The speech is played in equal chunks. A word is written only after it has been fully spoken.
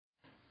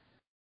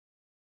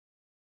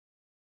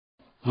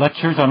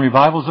Lectures on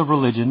Revivals of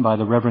Religion by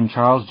the Reverend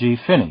Charles G.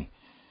 Finney.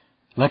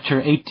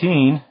 Lecture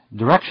 18,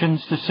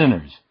 Directions to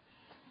Sinners.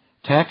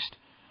 Text,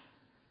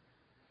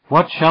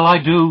 What shall I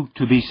do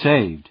to be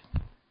saved?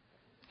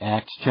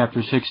 Acts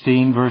chapter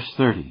 16, verse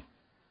 30.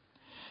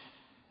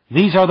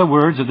 These are the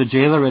words of the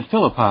jailer at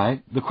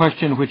Philippi, the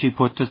question which he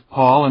put to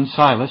Paul and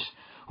Silas,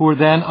 who were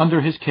then under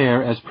his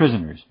care as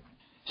prisoners.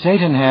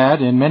 Satan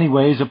had in many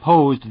ways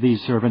opposed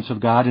these servants of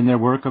God in their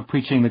work of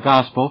preaching the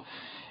gospel,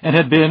 and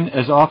had been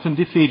as often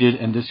defeated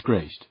and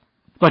disgraced.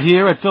 But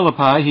here at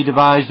Philippi he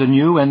devised a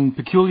new and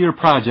peculiar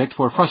project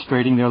for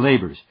frustrating their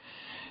labors.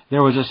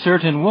 There was a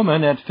certain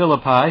woman at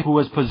Philippi who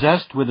was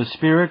possessed with the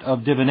spirit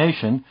of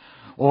divination,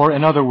 or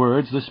in other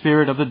words, the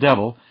spirit of the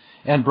devil,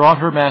 and brought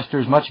her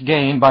masters much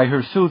gain by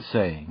her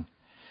soothsaying.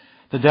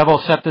 The devil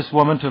set this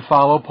woman to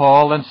follow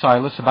Paul and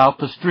Silas about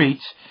the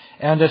streets,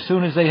 and as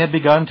soon as they had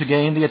begun to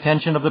gain the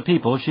attention of the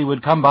people, she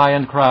would come by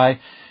and cry,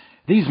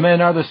 These men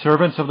are the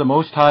servants of the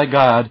Most High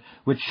God,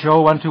 which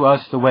show unto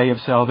us the way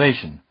of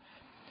salvation.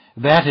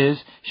 That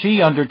is,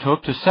 she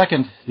undertook to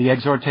second the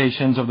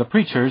exhortations of the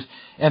preachers,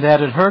 and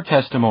added her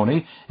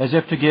testimony, as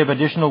if to give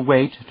additional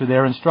weight to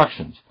their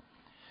instructions.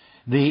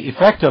 The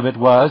effect of it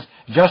was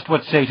just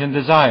what Satan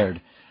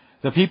desired.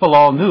 The people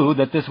all knew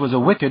that this was a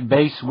wicked,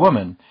 base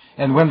woman,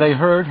 and when they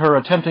heard her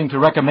attempting to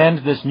recommend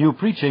this new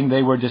preaching,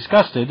 they were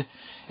disgusted,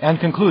 and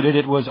concluded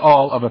it was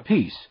all of a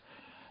piece.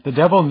 The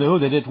devil knew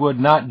that it would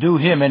not do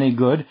him any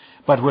good,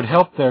 but would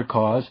help their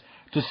cause,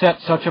 to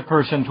set such a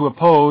person to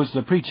oppose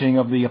the preaching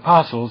of the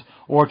apostles,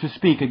 or to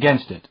speak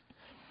against it.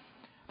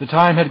 The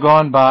time had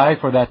gone by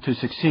for that to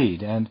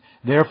succeed, and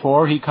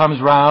therefore he comes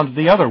round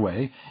the other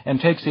way, and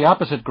takes the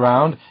opposite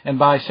ground, and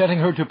by setting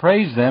her to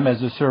praise them as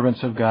the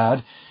servants of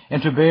God,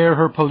 and to bear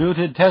her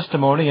polluted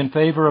testimony in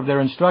favor of their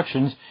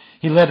instructions,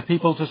 he led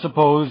people to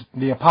suppose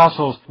the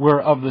apostles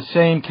were of the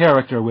same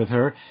character with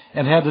her,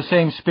 and had the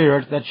same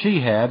spirit that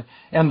she had,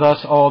 and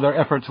thus all their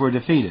efforts were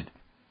defeated.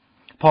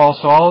 Paul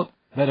saw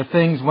that if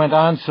things went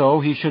on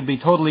so, he should be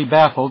totally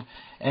baffled,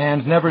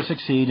 and never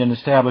succeed in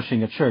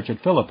establishing a church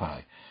at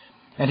Philippi.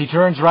 And he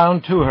turns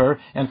round to her,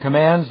 and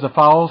commands the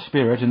foul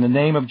spirit in the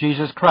name of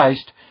Jesus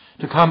Christ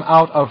to come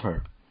out of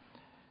her.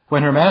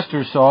 When her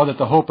masters saw that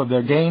the hope of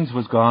their gains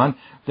was gone,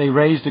 they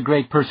raised a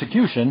great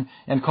persecution,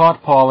 and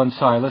caught Paul and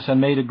Silas, and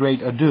made a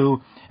great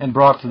ado, and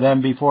brought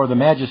them before the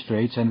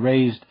magistrates, and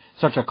raised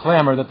such a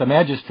clamor that the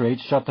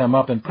magistrates shut them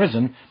up in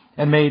prison,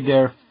 and made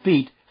their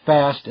feet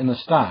fast in the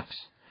stocks.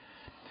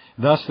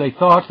 Thus they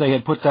thought they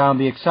had put down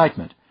the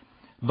excitement.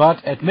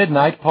 But at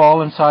midnight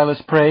Paul and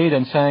Silas prayed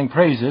and sang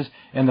praises,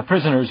 and the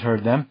prisoners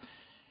heard them.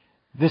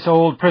 This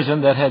old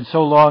prison that had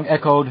so long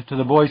echoed to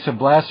the voice of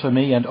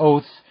blasphemy and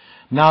oaths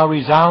now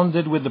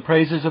resounded with the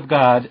praises of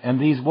God, and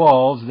these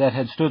walls that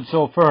had stood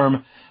so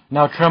firm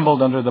now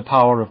trembled under the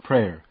power of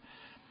prayer.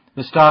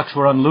 The stocks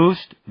were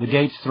unloosed, the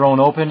gates thrown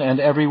open, and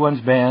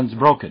everyone's bands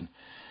broken.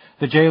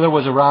 The jailer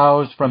was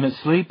aroused from his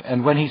sleep,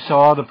 and when he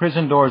saw the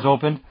prison doors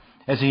opened,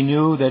 as he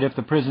knew that if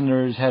the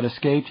prisoners had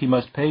escaped he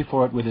must pay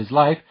for it with his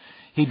life,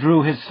 he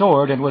drew his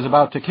sword and was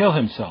about to kill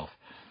himself.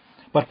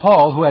 But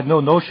Paul, who had no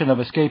notion of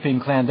escaping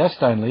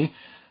clandestinely,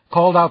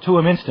 called out to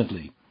him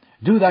instantly,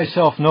 Do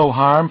thyself no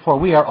harm, for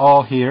we are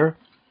all here.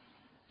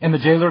 And the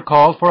jailer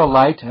called for a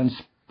light, and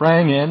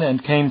sprang in,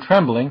 and came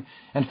trembling,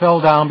 and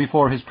fell down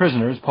before his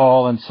prisoners,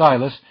 Paul and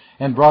Silas,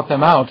 and brought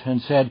them out,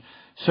 and said,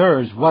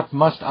 Sirs, what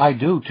must I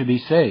do to be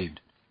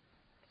saved?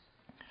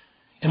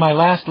 In my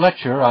last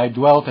lecture I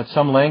dwelt at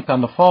some length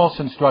on the false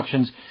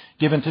instructions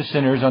given to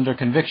sinners under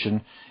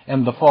conviction,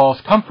 and the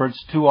false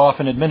comforts too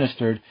often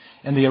administered,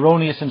 and the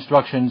erroneous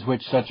instructions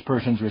which such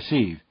persons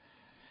receive.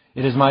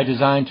 It is my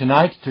design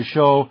tonight to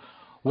show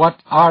what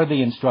are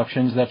the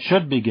instructions that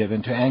should be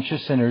given to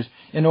anxious sinners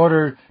in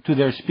order to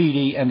their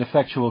speedy and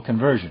effectual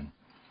conversion.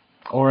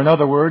 Or in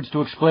other words,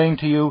 to explain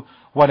to you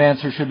what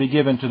answer should be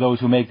given to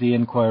those who make the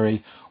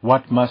inquiry,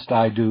 What must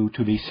I do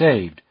to be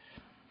saved?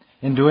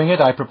 In doing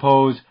it, I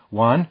propose,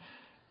 1.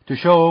 To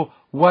show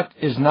what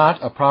is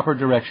not a proper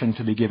direction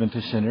to be given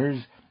to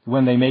sinners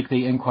when they make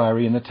the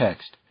inquiry in the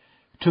text.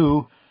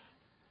 2.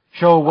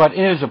 Show what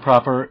is a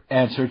proper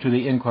answer to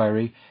the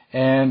inquiry,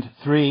 and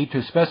 3.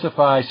 To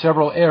specify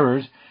several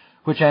errors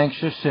which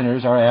anxious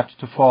sinners are apt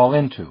to fall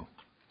into.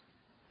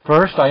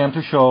 First, I am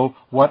to show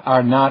what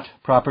are not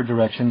proper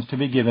directions to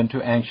be given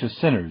to anxious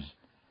sinners.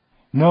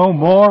 No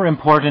more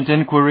important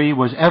inquiry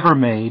was ever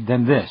made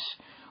than this,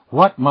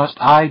 What must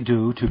I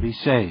do to be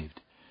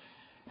saved?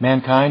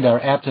 Mankind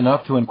are apt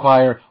enough to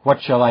inquire,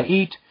 What shall I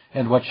eat,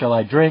 and what shall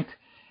I drink?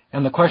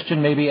 And the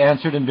question may be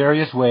answered in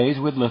various ways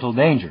with little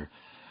danger.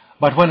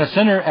 But when a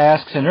sinner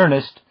asks in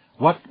earnest,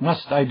 What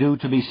must I do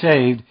to be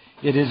saved?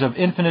 It is of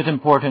infinite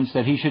importance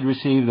that he should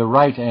receive the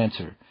right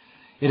answer.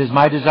 It is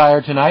my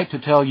desire tonight to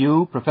tell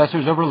you,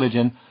 professors of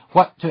religion,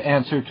 what to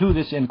answer to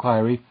this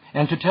inquiry,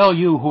 and to tell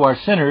you who are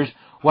sinners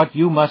what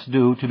you must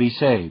do to be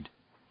saved.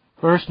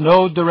 First,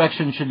 no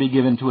direction should be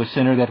given to a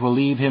sinner that will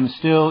leave him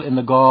still in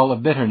the gall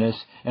of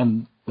bitterness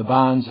and the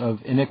bonds of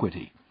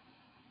iniquity.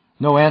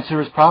 No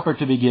answer is proper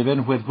to be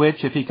given with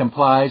which, if he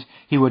complies,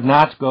 he would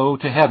not go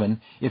to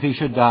heaven if he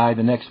should die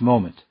the next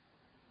moment.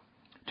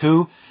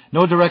 2.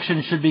 No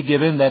direction should be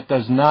given that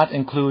does not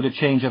include a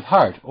change of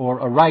heart, or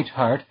a right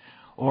heart,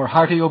 or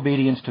hearty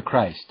obedience to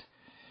Christ.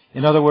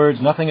 In other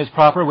words, nothing is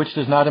proper which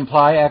does not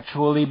imply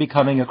actually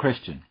becoming a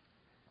Christian.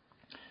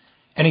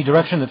 Any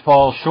direction that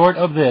falls short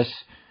of this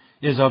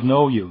is of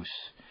no use.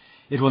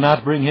 It will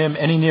not bring him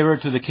any nearer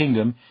to the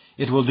kingdom.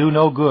 It will do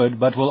no good,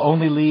 but will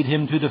only lead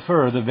him to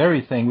defer the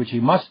very thing which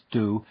he must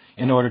do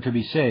in order to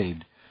be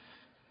saved.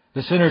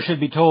 The sinner should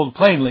be told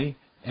plainly,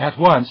 at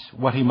once,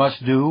 what he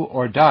must do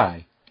or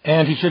die,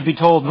 and he should be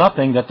told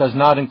nothing that does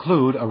not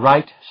include a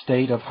right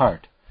state of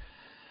heart.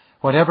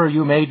 Whatever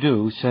you may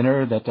do,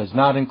 sinner, that does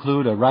not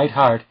include a right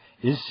heart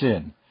is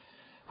sin.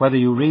 Whether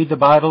you read the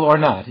Bible or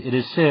not, it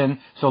is sin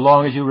so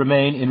long as you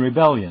remain in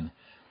rebellion.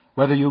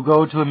 Whether you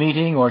go to a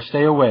meeting or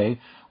stay away,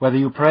 whether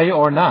you pray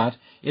or not,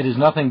 it is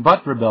nothing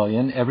but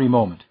rebellion every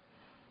moment.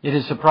 It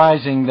is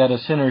surprising that a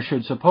sinner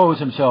should suppose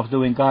himself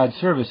doing God's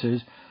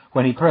services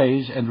when he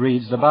prays and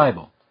reads the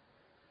Bible.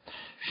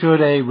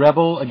 Should a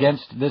rebel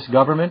against this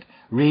government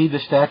read the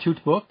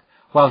statute book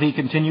while he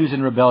continues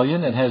in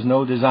rebellion and has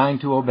no design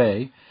to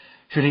obey?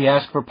 Should he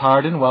ask for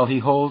pardon while he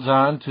holds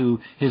on to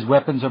his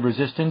weapons of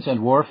resistance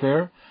and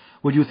warfare?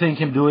 Would you think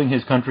him doing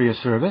his country a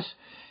service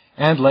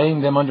and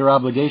laying them under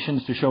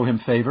obligations to show him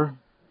favor?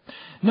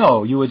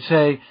 No, you would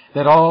say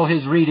that all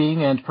his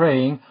reading and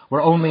praying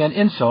were only an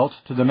insult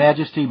to the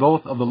majesty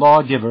both of the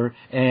lawgiver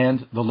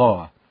and the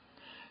law.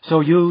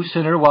 So you,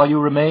 sinner, while you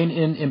remain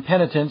in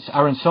impenitence,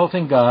 are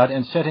insulting God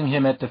and setting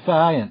him at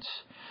defiance,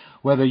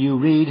 whether you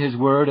read his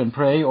word and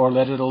pray or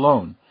let it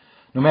alone.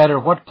 No matter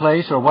what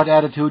place or what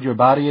attitude your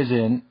body is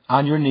in,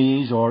 on your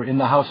knees or in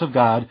the house of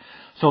God,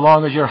 so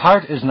long as your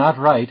heart is not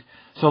right,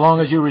 so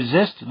long as you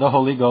resist the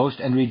Holy Ghost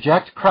and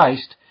reject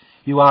Christ,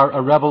 you are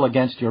a rebel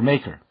against your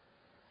Maker.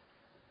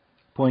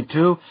 Point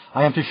 2,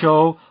 I am to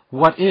show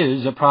what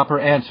is a proper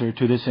answer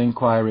to this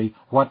inquiry,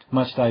 what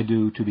must I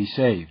do to be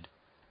saved?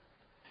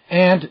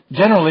 And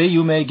generally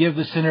you may give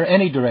the sinner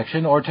any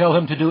direction or tell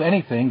him to do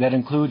anything that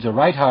includes a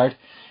right heart,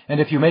 and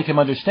if you make him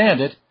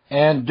understand it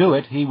and do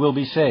it, he will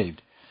be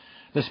saved.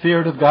 The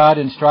Spirit of God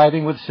in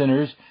striving with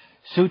sinners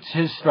suits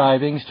his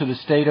strivings to the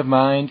state of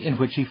mind in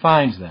which he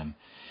finds them.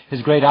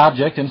 His great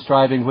object in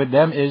striving with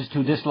them is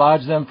to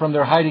dislodge them from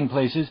their hiding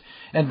places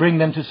and bring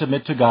them to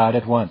submit to God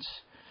at once.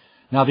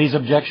 Now these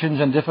objections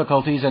and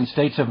difficulties and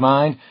states of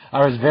mind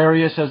are as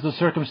various as the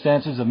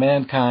circumstances of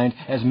mankind,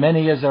 as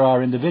many as there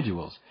are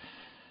individuals.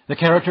 The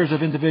characters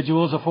of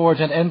individuals affords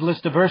an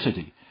endless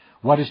diversity.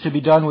 What is to be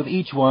done with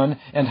each one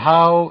and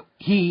how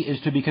he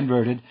is to be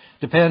converted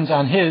depends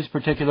on his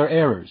particular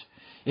errors.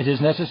 It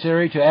is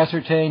necessary to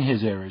ascertain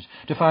his errors,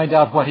 to find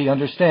out what he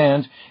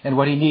understands and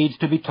what he needs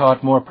to be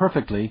taught more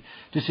perfectly,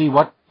 to see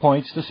what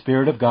points the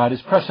Spirit of God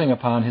is pressing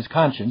upon his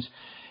conscience,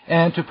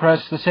 and to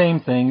press the same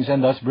things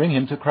and thus bring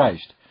him to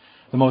Christ.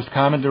 The most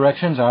common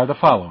directions are the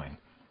following.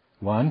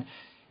 1.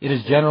 It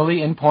is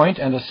generally in point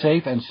and a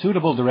safe and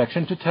suitable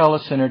direction to tell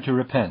a sinner to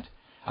repent.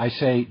 I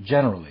say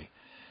generally.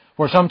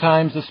 For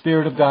sometimes the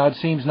Spirit of God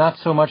seems not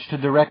so much to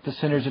direct the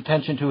sinner's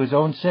attention to his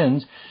own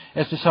sins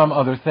as to some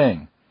other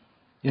thing.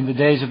 In the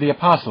days of the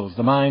apostles,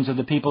 the minds of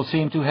the people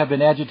seem to have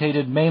been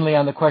agitated mainly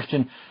on the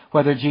question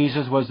whether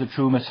Jesus was the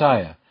true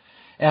Messiah.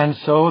 And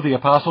so the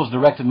apostles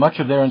directed much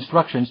of their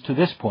instructions to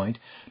this point,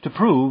 to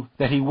prove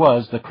that he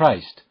was the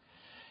Christ.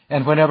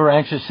 And whenever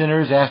anxious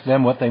sinners asked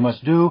them what they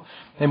must do,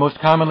 they most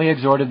commonly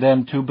exhorted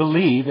them to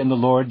believe in the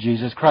Lord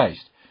Jesus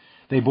Christ.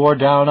 They bore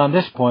down on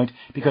this point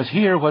because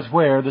here was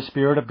where the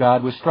Spirit of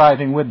God was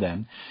striving with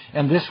them,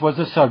 and this was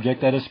the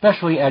subject that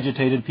especially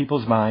agitated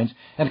people's minds,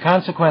 and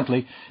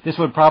consequently this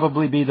would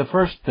probably be the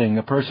first thing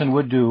a person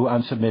would do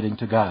on submitting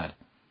to God.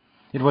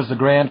 It was the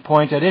grand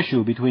point at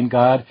issue between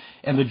God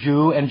and the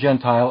Jew and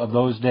Gentile of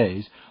those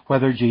days,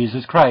 whether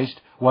Jesus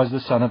Christ was the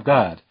Son of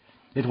God.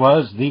 It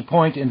was the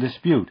point in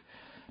dispute.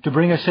 To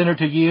bring a sinner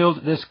to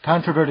yield this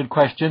controverted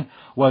question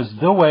was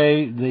the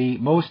way the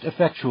most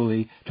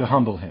effectually to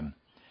humble him.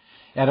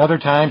 At other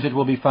times it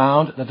will be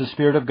found that the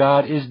Spirit of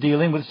God is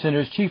dealing with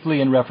sinners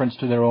chiefly in reference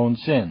to their own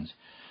sins.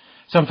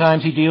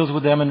 Sometimes he deals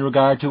with them in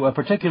regard to a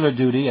particular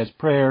duty as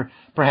prayer,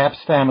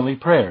 perhaps family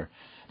prayer.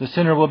 The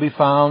sinner will be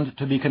found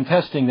to be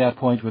contesting that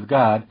point with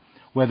God,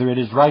 whether it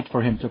is right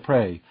for him to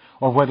pray,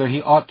 or whether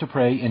he ought to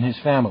pray in his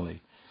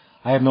family.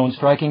 I have known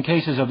striking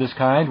cases of this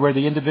kind where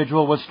the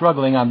individual was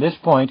struggling on this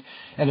point,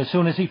 and as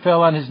soon as he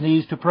fell on his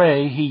knees to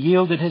pray, he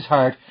yielded his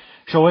heart,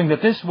 showing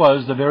that this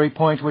was the very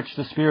point which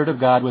the Spirit of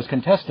God was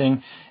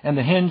contesting, and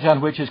the hinge on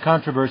which his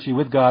controversy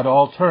with God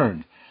all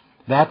turned.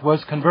 That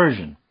was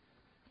conversion.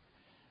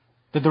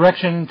 The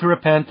direction to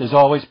repent is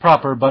always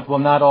proper, but will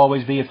not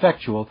always be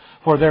effectual,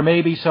 for there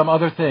may be some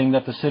other thing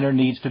that the sinner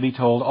needs to be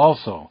told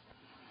also.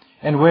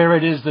 And where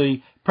it is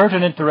the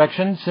pertinent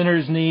direction,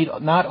 sinners need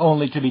not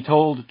only to be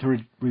told to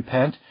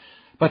repent,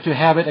 but to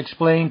have it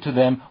explained to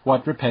them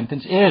what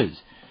repentance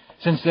is.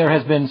 Since there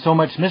has been so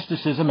much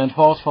mysticism and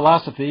false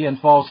philosophy and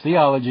false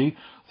theology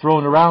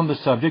thrown around the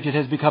subject, it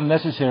has become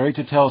necessary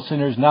to tell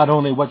sinners not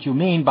only what you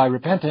mean by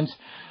repentance,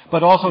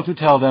 but also to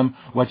tell them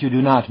what you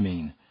do not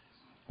mean.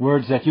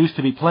 Words that used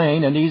to be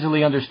plain and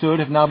easily understood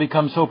have now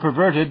become so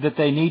perverted that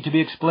they need to be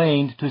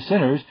explained to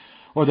sinners,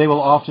 or they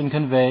will often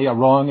convey a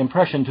wrong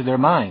impression to their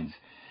minds.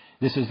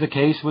 This is the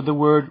case with the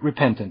word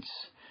repentance.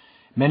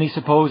 Many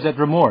suppose that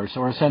remorse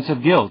or a sense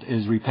of guilt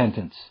is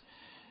repentance.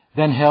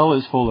 Then hell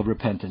is full of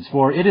repentance,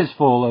 for it is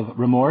full of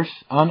remorse,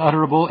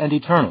 unutterable and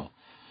eternal.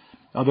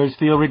 Others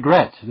feel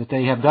regret that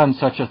they have done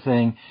such a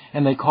thing,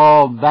 and they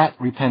call that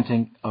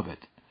repenting of it.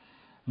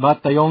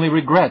 But they only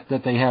regret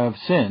that they have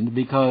sinned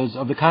because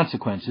of the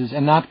consequences,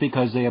 and not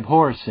because they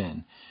abhor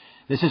sin.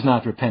 This is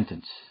not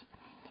repentance.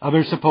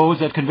 Others suppose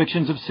that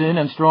convictions of sin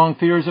and strong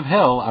fears of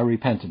hell are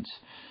repentance.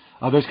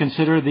 Others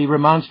consider the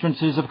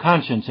remonstrances of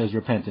conscience as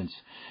repentance.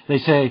 They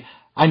say,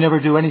 I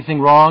never do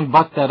anything wrong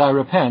but that I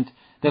repent,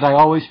 that I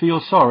always feel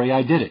sorry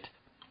I did it.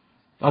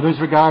 Others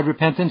regard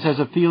repentance as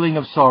a feeling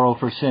of sorrow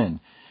for sin.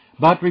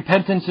 But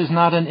repentance is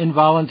not an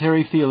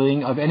involuntary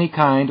feeling of any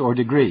kind or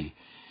degree.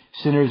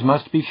 Sinners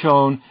must be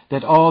shown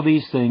that all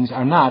these things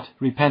are not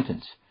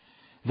repentance.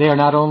 They are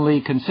not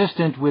only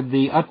consistent with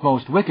the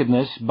utmost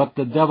wickedness, but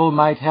the devil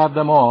might have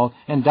them all,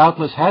 and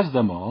doubtless has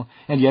them all,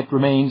 and yet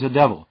remains a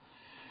devil.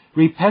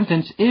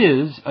 Repentance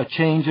is a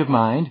change of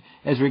mind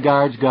as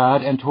regards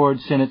God and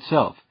towards sin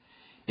itself.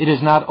 It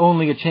is not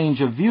only a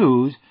change of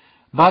views,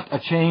 but a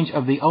change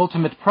of the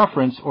ultimate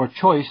preference or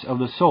choice of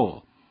the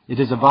soul. It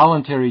is a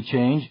voluntary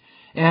change,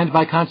 and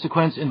by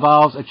consequence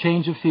involves a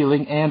change of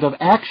feeling and of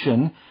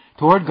action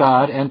toward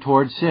God and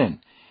toward sin.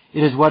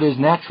 It is what is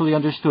naturally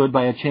understood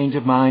by a change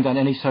of mind on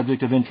any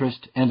subject of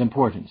interest and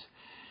importance.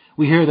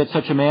 We hear that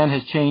such a man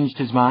has changed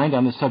his mind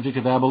on the subject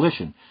of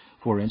abolition,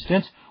 for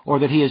instance, or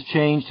that he has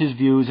changed his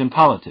views in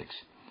politics.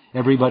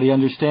 Everybody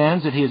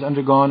understands that he has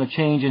undergone a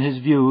change in his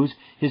views,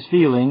 his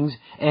feelings,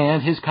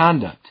 and his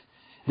conduct.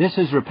 This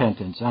is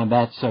repentance on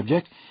that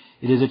subject.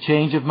 It is a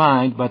change of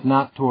mind, but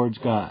not towards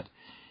God.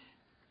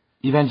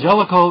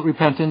 Evangelical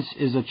repentance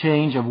is a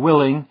change of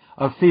willing,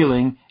 of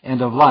feeling,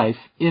 and of life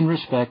in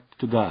respect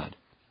to God.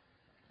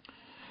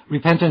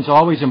 Repentance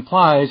always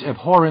implies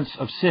abhorrence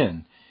of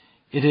sin.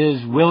 It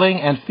is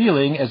willing and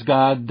feeling as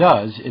God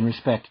does in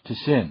respect to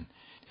sin.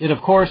 It,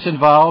 of course,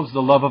 involves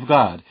the love of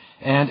God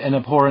and an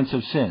abhorrence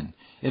of sin.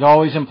 It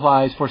always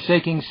implies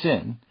forsaking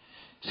sin.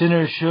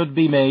 Sinners should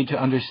be made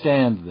to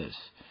understand this.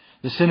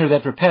 The sinner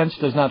that repents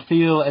does not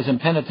feel as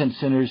impenitent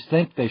sinners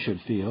think they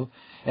should feel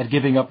at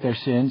giving up their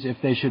sins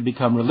if they should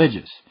become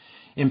religious.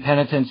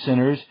 Impenitent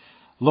sinners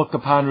look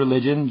upon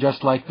religion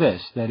just like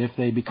this, that if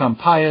they become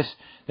pious,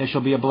 they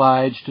shall be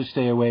obliged to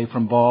stay away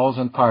from balls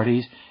and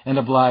parties, and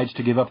obliged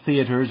to give up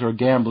theaters or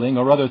gambling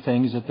or other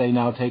things that they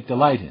now take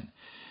delight in.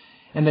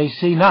 And they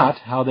see not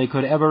how they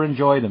could ever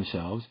enjoy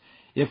themselves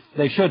if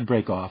they should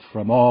break off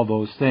from all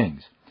those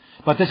things.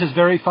 But this is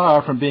very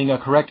far from being a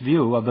correct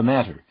view of the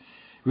matter.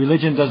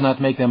 Religion does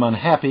not make them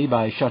unhappy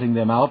by shutting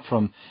them out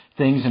from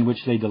things in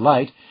which they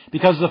delight,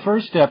 because the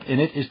first step in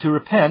it is to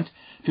repent,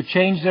 to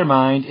change their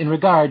mind in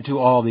regard to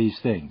all these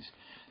things.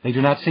 They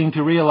do not seem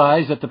to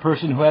realize that the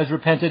person who has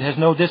repented has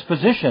no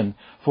disposition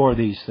for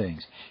these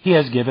things. He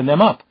has given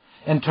them up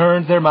and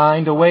turned their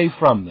mind away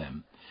from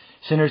them.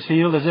 Sinners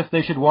feel as if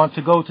they should want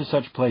to go to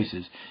such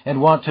places and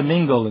want to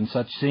mingle in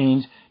such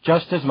scenes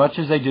just as much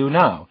as they do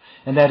now,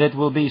 and that it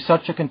will be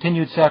such a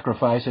continued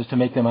sacrifice as to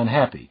make them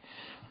unhappy.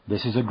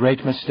 This is a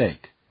great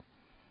mistake.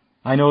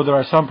 I know there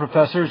are some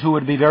professors who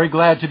would be very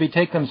glad to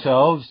betake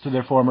themselves to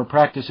their former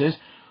practices,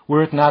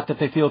 were it not that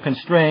they feel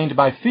constrained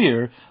by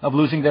fear of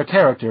losing their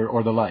character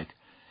or the like.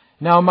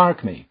 Now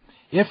mark me,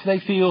 if they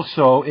feel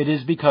so, it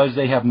is because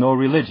they have no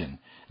religion.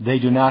 They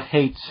do not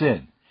hate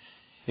sin.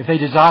 If they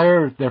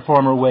desire their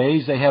former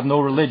ways, they have no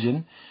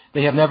religion.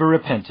 They have never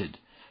repented.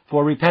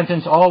 For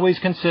repentance always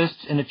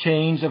consists in a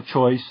change of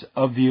choice,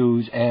 of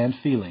views, and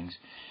feelings.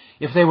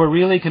 If they were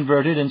really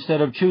converted,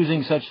 instead of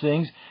choosing such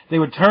things, they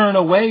would turn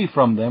away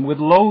from them with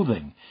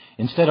loathing.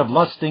 Instead of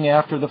lusting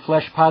after the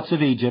flesh pots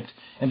of Egypt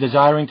and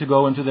desiring to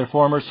go into their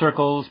former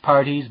circles,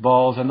 parties,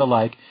 balls, and the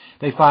like,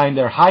 they find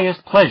their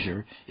highest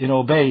pleasure in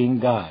obeying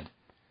God.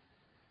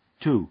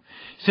 2.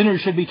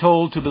 Sinners should be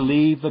told to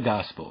believe the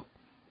gospel.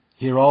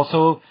 Here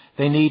also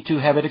they need to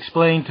have it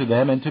explained to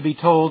them and to be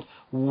told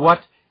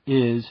what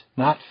is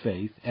not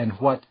faith and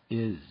what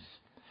is.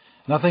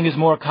 Nothing is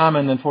more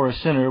common than for a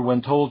sinner,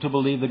 when told to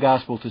believe the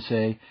gospel, to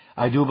say,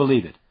 I do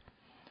believe it.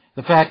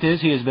 The fact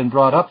is, he has been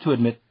brought up to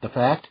admit the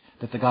fact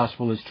that the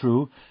gospel is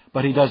true,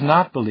 but he does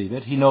not believe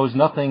it. He knows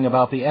nothing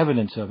about the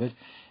evidence of it,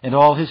 and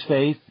all his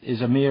faith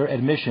is a mere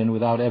admission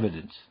without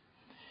evidence.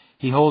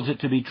 He holds it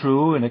to be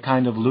true in a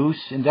kind of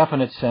loose,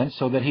 indefinite sense,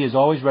 so that he is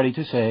always ready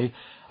to say,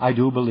 I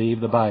do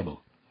believe the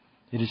Bible.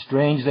 It is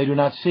strange they do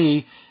not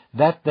see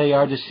that they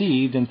are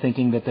deceived in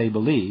thinking that they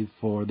believe,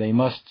 for they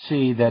must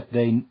see that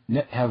they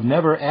have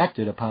never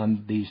acted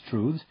upon these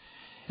truths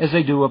as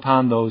they do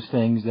upon those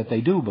things that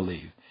they do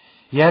believe.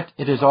 Yet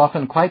it is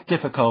often quite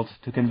difficult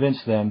to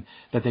convince them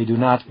that they do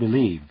not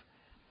believe.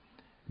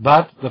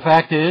 But the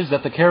fact is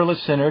that the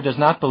careless sinner does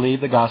not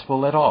believe the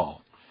gospel at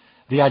all.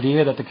 The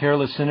idea that the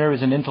careless sinner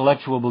is an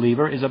intellectual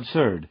believer is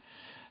absurd.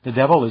 The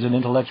devil is an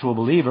intellectual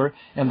believer,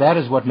 and that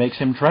is what makes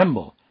him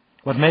tremble.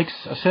 What makes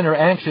a sinner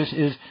anxious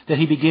is that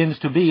he begins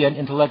to be an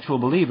intellectual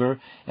believer,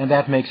 and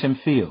that makes him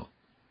feel.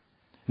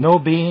 No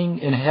being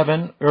in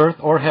heaven, earth,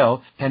 or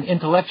hell can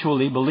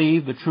intellectually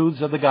believe the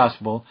truths of the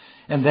gospel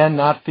and then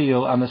not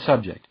feel on the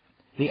subject.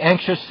 The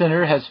anxious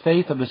sinner has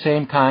faith of the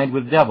same kind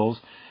with devils,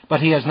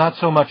 but he has not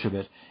so much of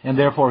it, and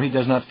therefore he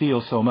does not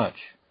feel so much.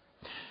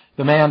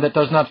 The man that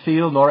does not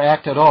feel nor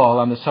act at all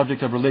on the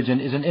subject of religion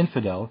is an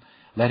infidel,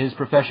 let his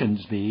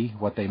professions be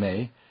what they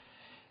may.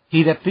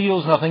 He that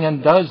feels nothing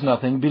and does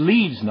nothing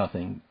believes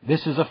nothing.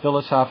 This is a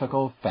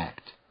philosophical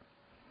fact.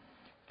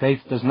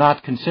 Faith does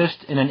not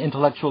consist in an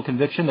intellectual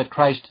conviction that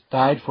Christ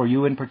died for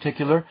you in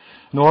particular,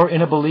 nor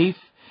in a belief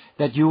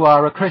that you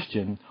are a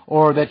Christian,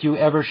 or that you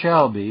ever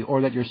shall be,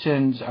 or that your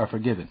sins are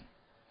forgiven.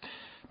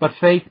 But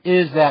faith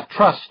is that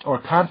trust or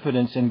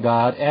confidence in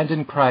God and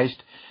in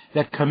Christ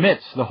that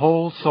commits the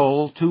whole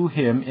soul to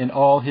Him in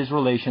all His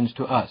relations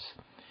to us.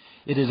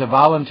 It is a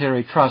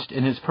voluntary trust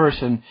in His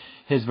person,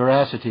 His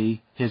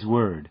veracity, His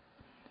word.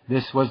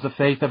 This was the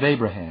faith of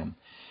Abraham.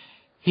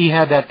 He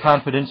had that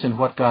confidence in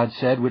what God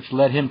said, which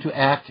led him to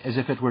act as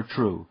if it were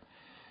true.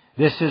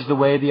 This is the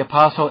way the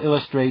apostle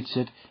illustrates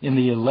it in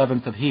the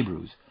 11th of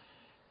Hebrews.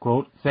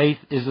 Quote, faith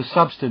is the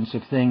substance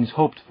of things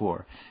hoped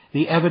for,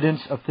 the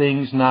evidence of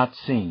things not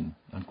seen.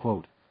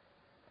 Unquote.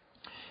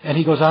 And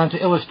he goes on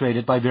to illustrate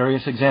it by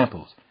various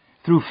examples.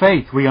 Through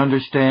faith we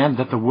understand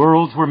that the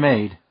worlds were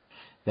made.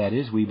 That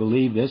is, we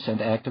believe this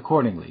and act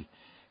accordingly.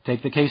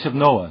 Take the case of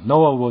Noah.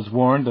 Noah was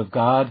warned of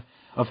God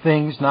of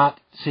things not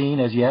seen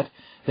as yet.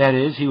 That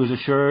is, he was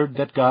assured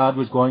that God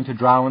was going to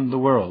drown the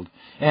world,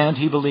 and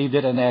he believed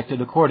it and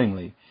acted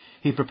accordingly.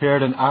 He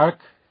prepared an ark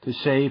to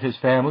save his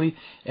family,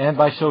 and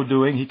by so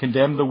doing he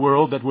condemned the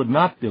world that would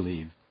not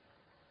believe.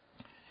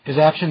 His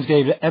actions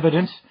gave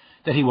evidence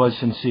that he was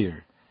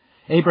sincere.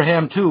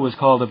 Abraham, too, was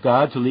called of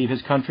God to leave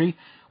his country,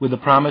 with the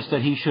promise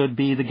that he should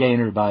be the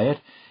gainer by it,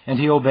 and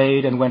he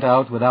obeyed and went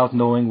out without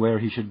knowing where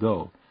he should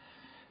go.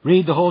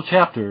 Read the whole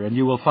chapter, and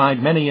you will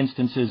find many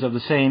instances of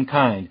the same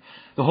kind.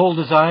 The whole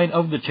design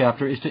of the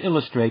chapter is to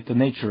illustrate the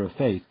nature of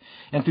faith,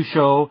 and to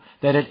show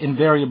that it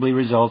invariably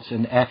results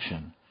in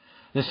action.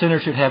 The sinner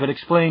should have it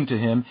explained to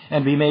him,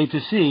 and be made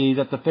to see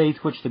that the faith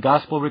which the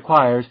gospel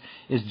requires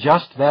is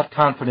just that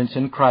confidence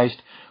in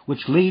Christ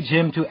which leads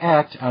him to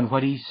act on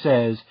what he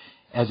says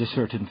as a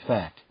certain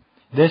fact.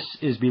 This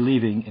is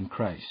believing in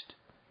Christ.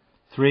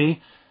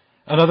 3.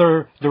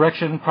 Another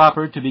direction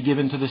proper to be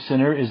given to the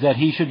sinner is that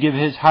he should give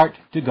his heart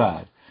to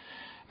God.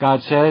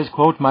 God says,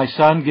 quote, my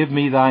son, give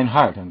me thine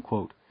heart,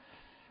 unquote.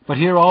 But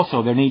here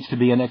also there needs to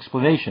be an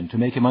explanation to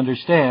make him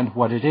understand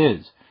what it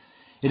is.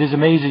 It is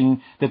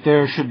amazing that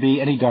there should be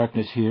any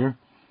darkness here.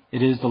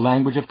 It is the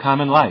language of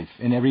common life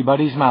in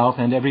everybody's mouth,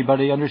 and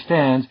everybody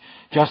understands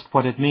just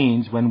what it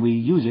means when we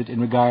use it in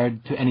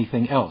regard to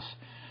anything else.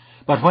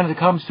 But when it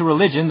comes to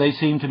religion, they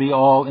seem to be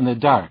all in the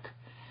dark.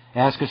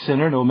 Ask a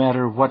sinner, no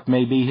matter what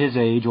may be his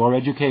age or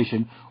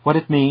education, what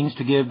it means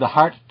to give the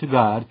heart to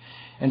God,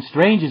 and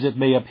strange as it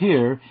may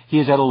appear, he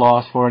is at a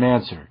loss for an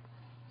answer.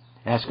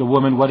 Ask a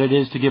woman what it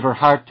is to give her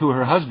heart to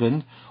her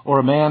husband, or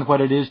a man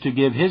what it is to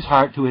give his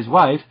heart to his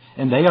wife,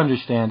 and they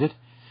understand it.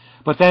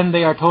 But then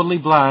they are totally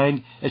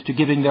blind as to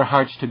giving their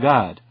hearts to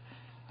God.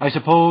 I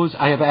suppose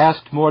I have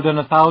asked more than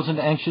 1,000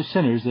 anxious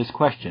sinners this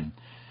question.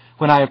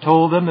 When I have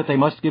told them that they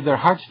must give their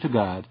hearts to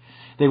God,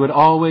 they would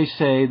always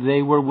say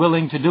they were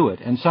willing to do it,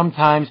 and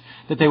sometimes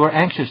that they were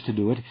anxious to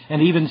do it,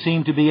 and even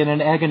seemed to be in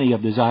an agony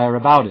of desire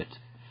about it.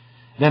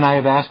 Then I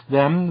have asked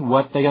them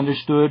what they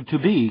understood to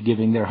be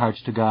giving their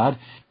hearts to God,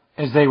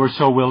 as they were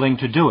so willing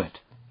to do it.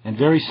 And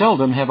very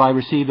seldom have I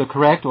received a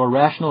correct or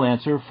rational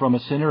answer from a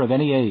sinner of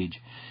any age.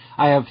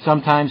 I have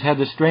sometimes had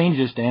the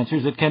strangest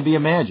answers that can be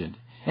imagined,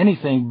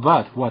 anything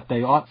but what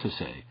they ought to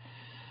say.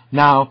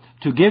 Now,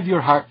 to give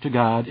your heart to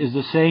God is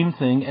the same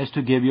thing as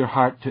to give your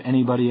heart to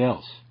anybody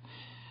else.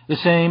 The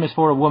same is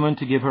for a woman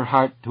to give her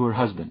heart to her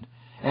husband.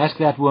 Ask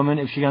that woman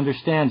if she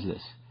understands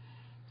this.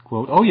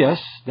 Quote, oh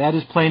yes, that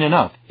is plain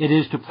enough. It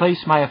is to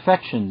place my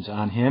affections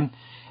on him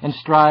and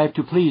strive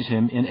to please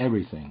him in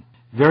everything.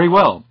 Very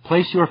well,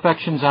 place your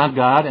affections on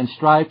God and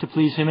strive to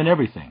please him in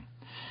everything.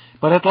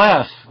 But at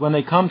last, when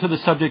they come to the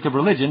subject of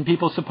religion,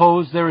 people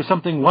suppose there is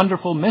something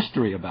wonderful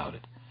mystery about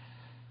it.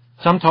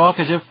 Some talk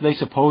as if they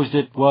supposed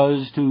it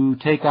was to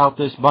take out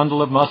this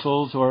bundle of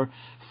muscles or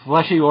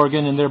fleshy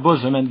organ in their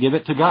bosom and give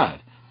it to God.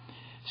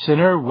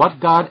 Sinner, what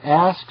God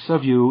asks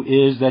of you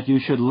is that you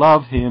should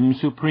love him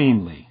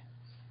supremely.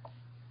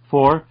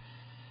 4.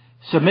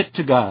 Submit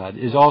to God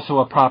is also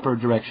a proper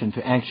direction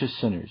to anxious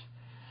sinners.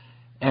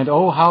 And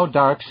oh, how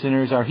dark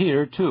sinners are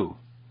here, too.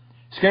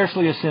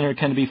 Scarcely a sinner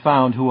can be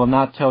found who will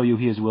not tell you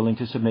he is willing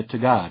to submit to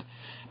God.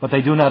 But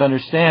they do not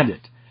understand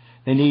it.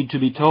 They need to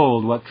be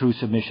told what true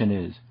submission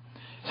is.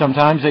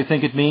 Sometimes they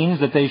think it means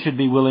that they should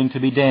be willing to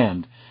be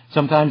damned.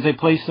 Sometimes they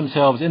place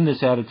themselves in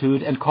this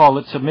attitude and call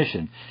it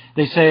submission.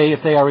 They say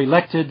if they are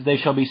elected, they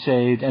shall be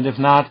saved, and if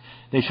not,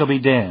 they shall be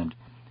damned.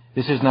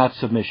 This is not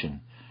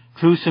submission.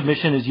 True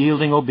submission is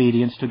yielding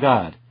obedience to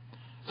God.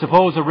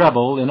 Suppose a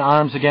rebel in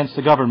arms against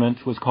the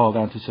government was called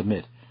on to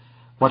submit.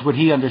 What would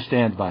he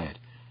understand by it?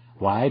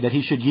 Why, that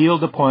he should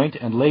yield the point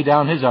and lay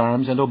down his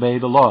arms and obey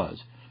the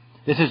laws.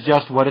 This is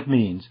just what it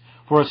means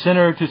for a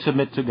sinner to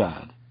submit to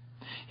God.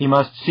 He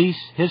must cease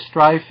his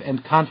strife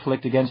and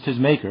conflict against his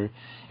Maker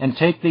and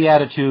take the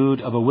attitude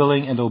of a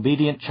willing and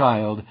obedient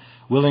child,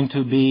 willing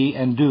to be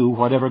and do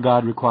whatever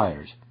God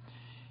requires.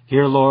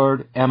 Here,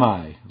 Lord, am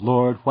I.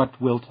 Lord, what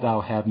wilt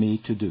thou have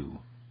me to do?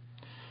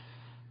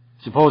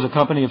 Suppose a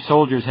company of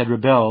soldiers had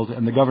rebelled,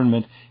 and the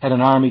government had an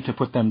army to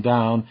put them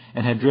down,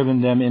 and had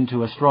driven them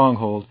into a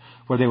stronghold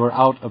where they were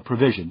out of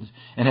provisions,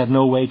 and had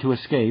no way to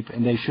escape,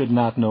 and they should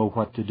not know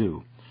what to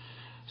do.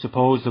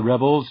 Suppose the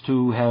rebels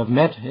to have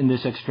met in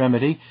this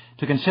extremity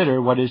to consider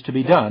what is to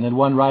be done, and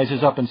one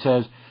rises up and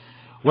says,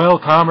 "Well,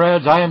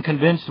 comrades, I am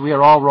convinced we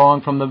are all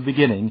wrong from the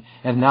beginning,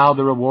 and now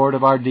the reward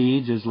of our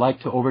deeds is like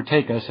to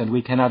overtake us, and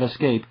we cannot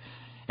escape,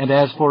 and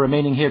as for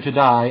remaining here to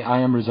die, I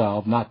am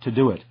resolved not to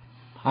do it.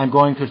 I am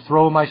going to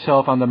throw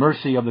myself on the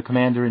mercy of the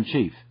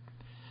commander-in-chief."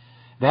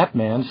 That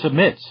man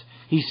submits.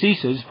 He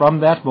ceases from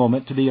that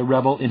moment to be a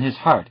rebel in his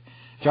heart,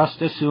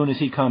 just as soon as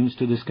he comes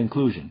to this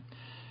conclusion.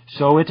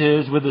 So it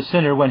is with the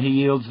sinner when he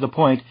yields the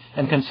point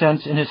and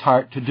consents in his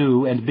heart to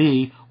do and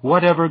be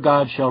whatever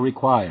God shall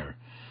require.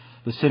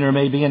 The sinner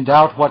may be in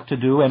doubt what to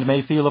do and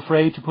may feel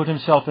afraid to put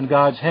himself in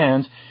God's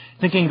hands,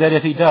 thinking that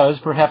if he does,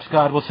 perhaps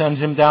God will send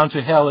him down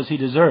to hell as he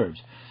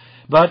deserves.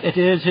 But it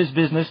is his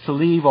business to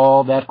leave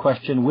all that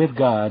question with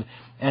God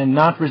and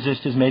not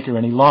resist his Maker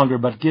any longer,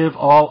 but give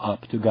all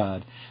up to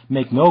God,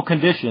 make no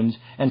conditions,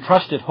 and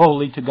trust it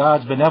wholly to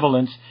God's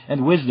benevolence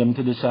and wisdom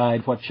to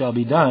decide what shall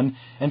be done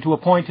and to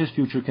appoint his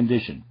future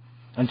condition.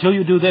 Until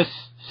you do this,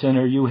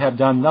 sinner, you have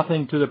done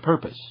nothing to the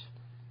purpose.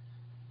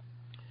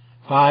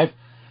 5.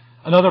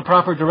 Another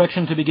proper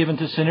direction to be given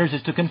to sinners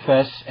is to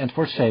confess and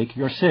forsake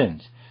your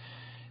sins.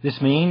 This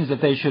means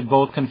that they should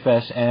both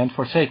confess and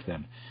forsake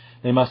them.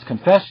 They must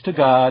confess to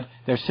God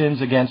their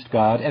sins against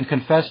God, and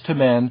confess to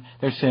men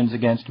their sins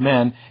against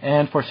men,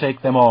 and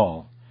forsake them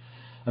all.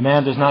 A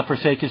man does not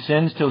forsake his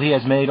sins till he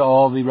has made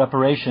all the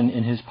reparation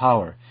in his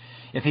power.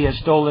 If he has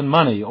stolen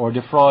money or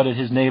defrauded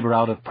his neighbor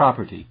out of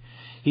property,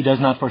 he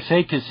does not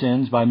forsake his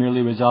sins by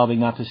merely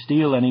resolving not to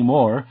steal any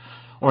more,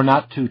 or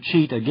not to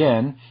cheat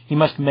again. He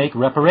must make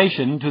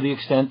reparation to the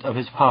extent of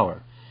his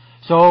power.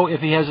 So, if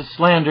he has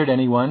slandered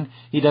anyone,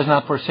 he does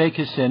not forsake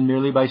his sin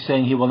merely by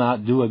saying he will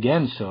not do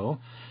again so.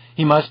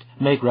 He must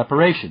make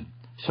reparation.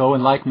 So,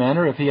 in like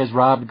manner, if he has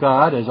robbed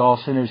God, as all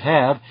sinners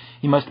have,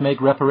 he must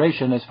make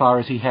reparation as far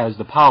as he has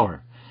the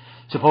power.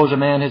 Suppose a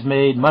man has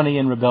made money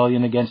in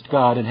rebellion against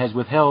God, and has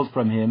withheld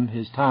from him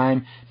his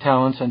time,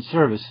 talents, and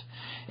service,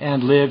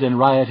 and lived and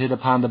rioted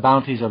upon the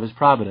bounties of his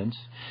providence,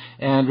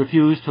 and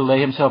refused to lay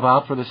himself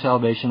out for the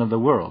salvation of the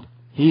world.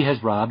 He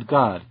has robbed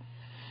God.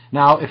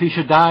 Now, if he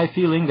should die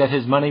feeling that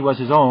his money was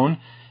his own,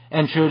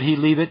 and should he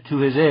leave it to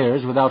his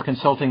heirs without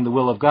consulting the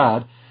will of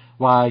God,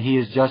 why, he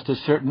is just as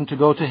certain to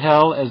go to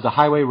hell as the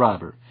highway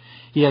robber.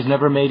 He has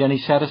never made any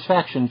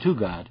satisfaction to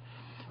God.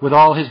 With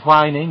all his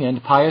whining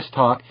and pious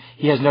talk,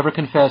 he has never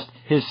confessed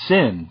his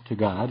sin to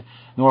God,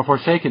 nor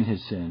forsaken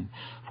his sin,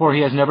 for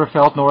he has never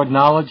felt nor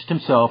acknowledged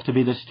himself to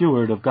be the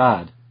steward of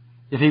God.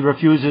 If he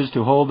refuses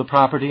to hold the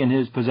property in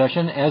his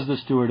possession as the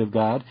steward of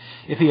God,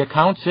 if he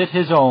accounts it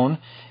his own,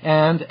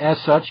 and as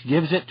such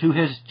gives it to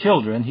his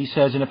children, he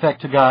says in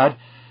effect to God,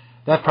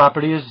 "That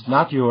property is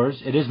not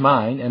yours, it is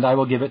mine, and I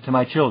will give it to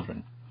my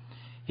children."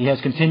 He has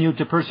continued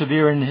to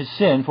persevere in his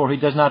sin, for he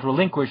does not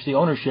relinquish the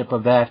ownership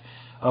of that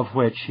of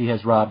which he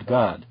has robbed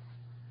God.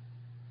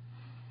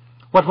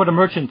 What would a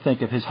merchant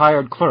think if his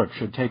hired clerk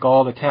should take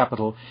all the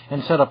capital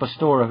and set up a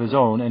store of his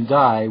own and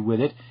die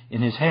with it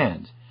in his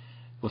hands?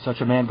 Will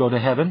such a man go to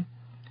heaven?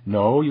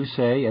 No, you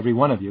say, every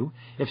one of you.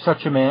 If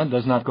such a man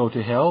does not go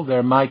to hell,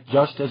 there might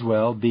just as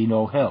well be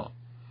no hell.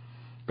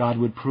 God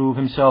would prove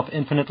himself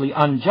infinitely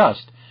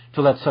unjust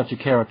to let such a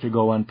character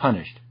go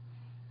unpunished.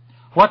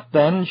 What,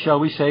 then, shall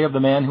we say of the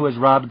man who has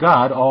robbed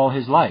God all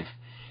his life?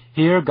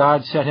 Here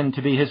God set him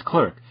to be his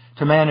clerk,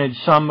 to manage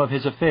some of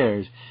his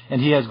affairs, and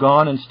he has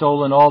gone and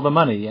stolen all the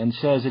money, and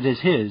says it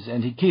is his,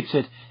 and he keeps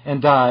it,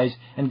 and dies,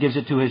 and gives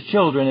it to his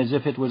children as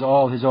if it was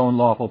all his own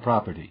lawful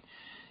property.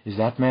 Is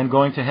that man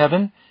going to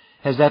heaven?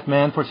 Has that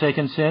man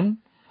forsaken sin?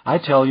 I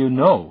tell you,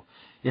 no.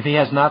 If he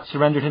has not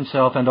surrendered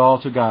himself and all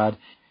to God,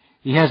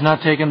 he has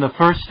not taken the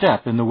first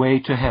step in the way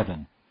to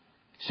heaven.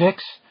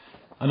 6.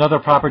 Another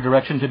proper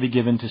direction to be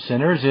given to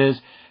sinners is,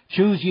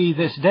 "Choose ye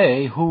this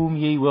day whom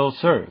ye will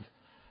serve."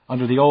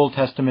 Under the Old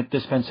Testament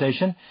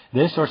dispensation,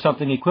 this or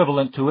something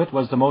equivalent to it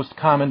was the most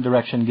common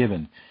direction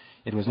given.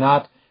 It was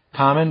not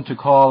common to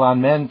call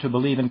on men to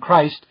believe in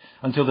Christ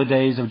until the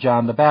days of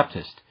John the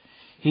Baptist.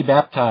 He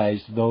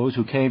baptized those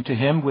who came to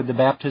him with the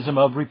baptism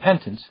of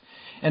repentance,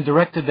 and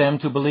directed them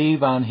to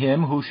believe on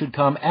him who should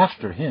come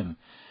after him.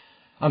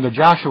 Under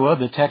Joshua,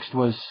 the text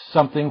was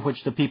something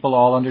which the people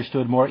all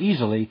understood more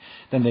easily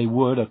than they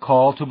would a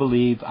call to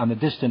believe on the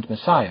distant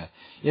Messiah.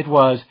 It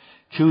was,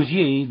 "Choose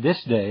ye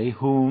this day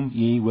whom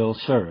ye will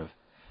serve."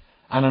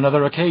 On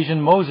another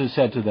occasion Moses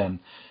said to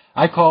them,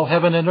 I call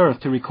heaven and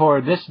earth to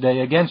record this day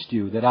against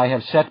you, that I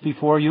have set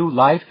before you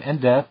life and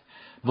death,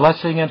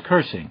 blessing and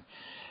cursing.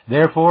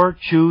 Therefore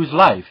choose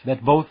life,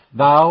 that both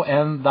thou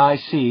and thy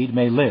seed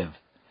may live.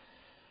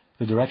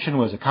 The direction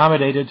was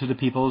accommodated to the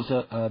people's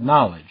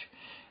knowledge,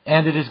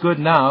 and it is good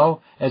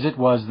now as it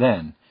was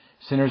then.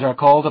 Sinners are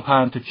called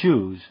upon to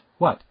choose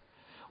what?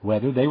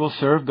 Whether they will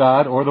serve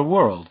God or the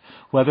world,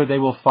 whether they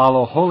will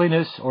follow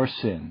holiness or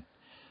sin.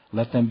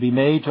 Let them be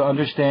made to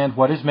understand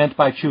what is meant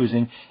by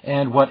choosing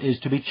and what is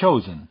to be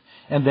chosen,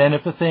 and then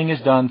if the thing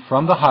is done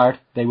from the heart,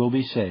 they will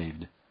be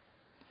saved.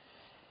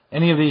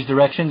 Any of these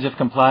directions, if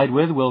complied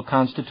with, will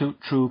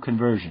constitute true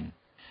conversion.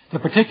 The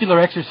particular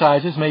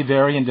exercises may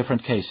vary in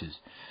different cases.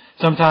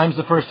 Sometimes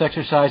the first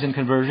exercise in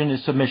conversion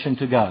is submission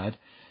to God,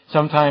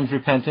 sometimes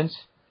repentance,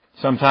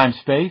 sometimes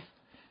faith,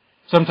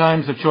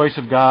 sometimes the choice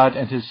of God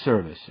and His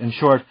service. In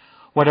short,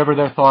 whatever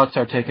their thoughts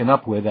are taken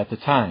up with at the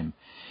time.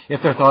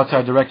 If their thoughts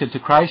are directed to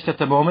Christ at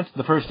the moment,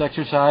 the first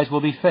exercise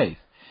will be faith.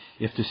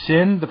 If to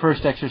sin, the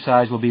first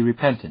exercise will be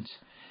repentance.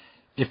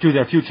 If to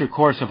their future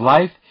course of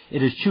life,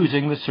 it is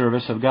choosing the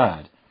service of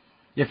God.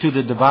 If to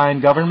the divine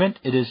government,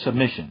 it is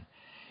submission.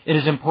 It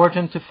is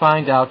important to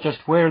find out just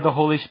where the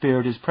Holy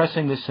Spirit is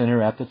pressing the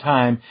sinner at the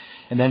time,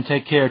 and then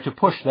take care to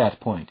push that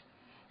point.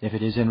 If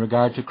it is in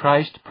regard to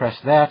Christ, press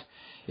that.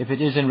 If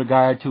it is in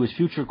regard to his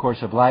future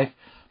course of life,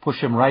 push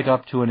him right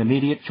up to an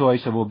immediate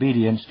choice of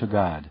obedience to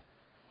God.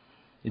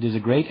 It is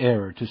a great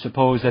error to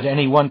suppose that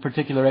any one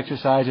particular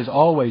exercise is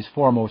always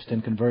foremost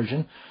in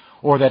conversion,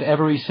 or that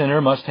every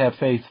sinner must have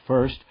faith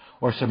first,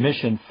 or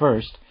submission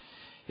first.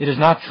 It is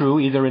not true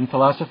either in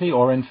philosophy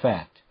or in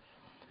fact.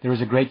 There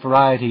is a great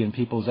variety in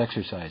people's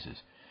exercises.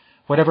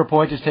 Whatever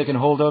point is taken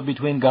hold of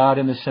between God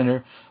and the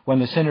sinner, when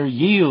the sinner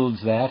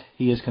yields that,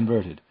 he is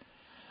converted.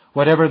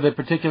 Whatever the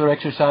particular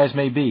exercise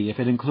may be, if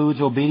it includes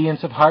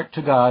obedience of heart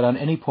to God on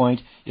any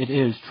point, it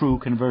is true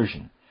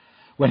conversion.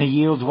 When he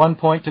yields one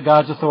point to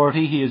God's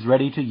authority, he is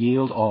ready to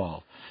yield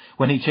all.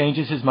 When he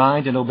changes his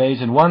mind and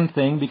obeys in one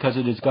thing because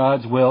it is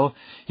God's will,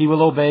 he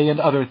will obey in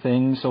other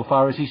things so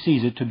far as he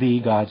sees it to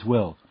be God's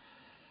will.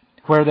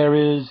 Where there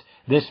is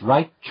this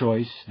right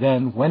choice,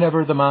 then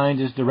whenever the mind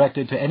is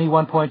directed to any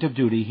one point of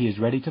duty, he is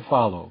ready to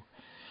follow.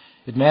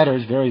 It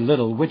matters very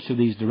little which of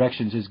these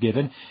directions is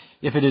given,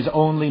 if it is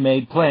only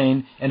made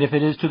plain, and if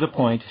it is to the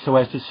point so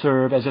as to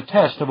serve as a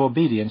test of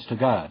obedience to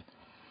God.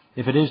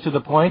 If it is to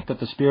the point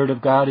that the Spirit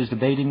of God is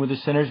debating with the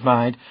sinner's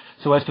mind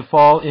so as to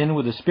fall in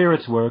with the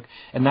Spirit's work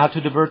and not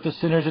to divert the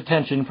sinner's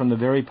attention from the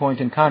very point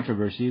in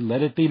controversy,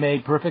 let it be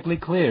made perfectly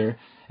clear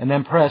and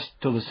then pressed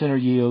till the sinner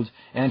yields,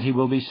 and he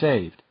will be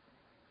saved.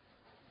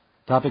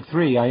 Topic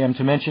 3. I am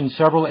to mention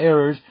several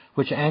errors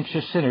which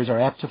anxious sinners are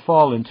apt to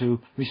fall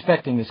into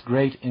respecting this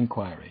great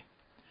inquiry.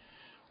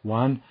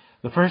 1.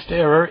 The first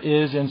error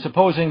is in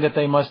supposing that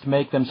they must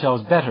make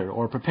themselves better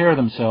or prepare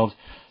themselves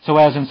so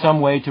as in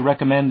some way to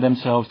recommend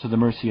themselves to the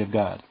mercy of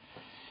God.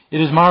 It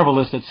is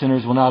marvelous that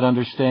sinners will not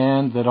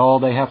understand that all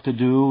they have to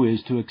do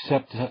is to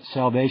accept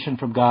salvation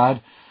from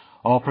God,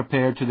 all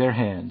prepared to their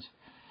hands.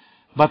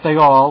 But they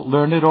all,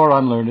 learned or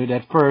unlearned,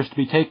 at first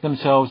betake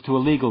themselves to a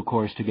legal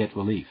course to get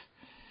relief.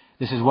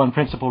 This is one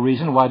principal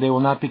reason why they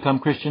will not become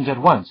Christians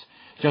at once,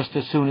 just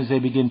as soon as they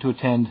begin to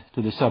attend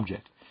to the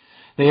subject.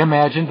 They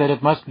imagine that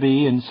it must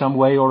be, in some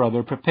way or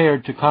other,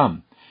 prepared to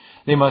come.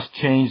 They must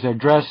change their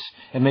dress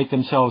and make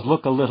themselves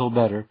look a little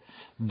better.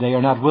 They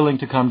are not willing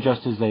to come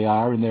just as they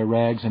are, in their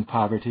rags and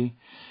poverty.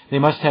 They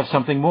must have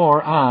something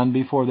more on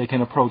before they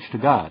can approach to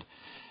God.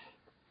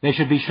 They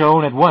should be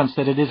shown at once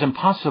that it is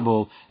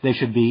impossible they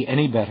should be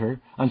any better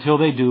until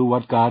they do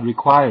what God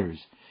requires.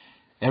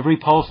 Every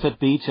pulse that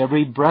beats,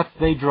 every breath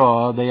they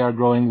draw, they are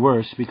growing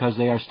worse because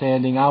they are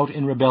standing out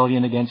in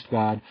rebellion against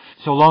God,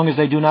 so long as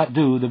they do not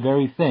do the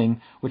very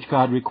thing which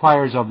God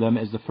requires of them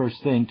as the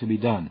first thing to be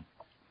done.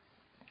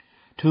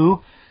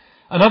 2.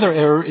 Another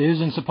error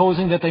is in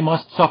supposing that they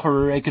must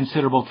suffer a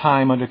considerable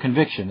time under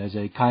conviction as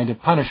a kind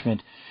of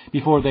punishment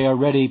before they are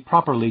ready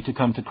properly to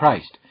come to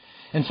Christ.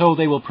 And so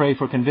they will pray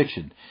for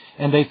conviction,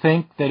 and they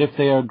think that if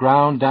they are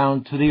ground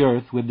down to the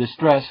earth with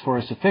distress for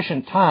a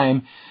sufficient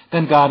time,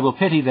 then God will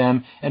pity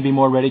them and be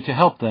more ready to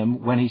help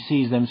them when he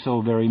sees them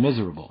so very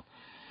miserable.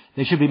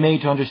 They should be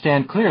made to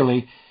understand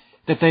clearly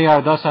that they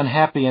are thus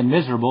unhappy and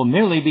miserable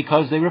merely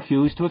because they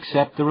refuse to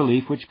accept the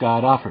relief which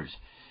God offers.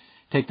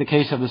 Take the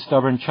case of the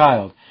stubborn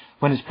child.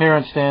 When his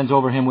parent stands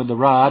over him with the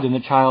rod and the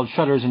child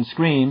shudders and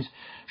screams,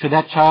 should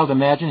that child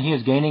imagine he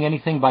is gaining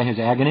anything by his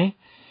agony?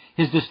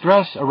 His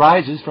distress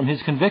arises from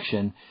his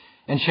conviction,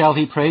 and shall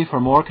he pray for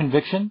more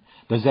conviction?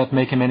 Does that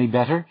make him any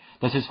better?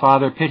 Does his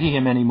father pity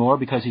him any more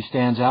because he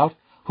stands out?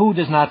 Who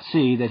does not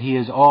see that he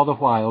is all the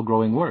while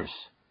growing worse?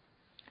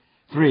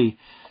 3.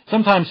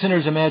 Sometimes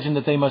sinners imagine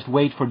that they must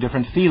wait for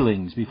different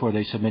feelings before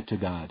they submit to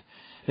God.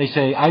 They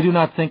say, I do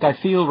not think I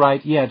feel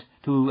right yet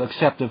to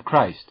accept of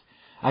Christ.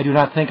 I do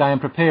not think I am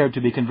prepared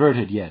to be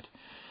converted yet.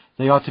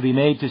 They ought to be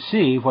made to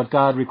see what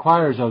God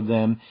requires of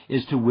them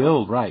is to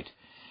will right.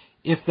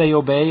 If they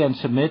obey and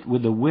submit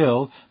with the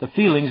will, the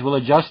feelings will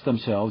adjust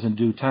themselves in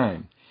due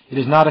time. It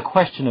is not a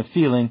question of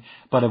feeling,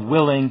 but of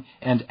willing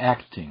and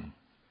acting.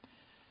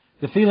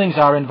 The feelings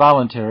are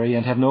involuntary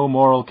and have no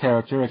moral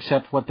character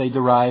except what they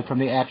derive from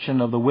the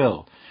action of the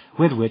will,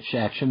 with which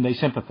action they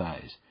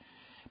sympathize.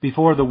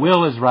 Before the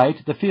will is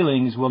right, the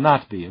feelings will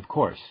not be, of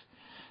course.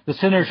 The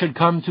sinner should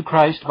come to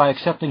Christ by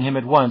accepting him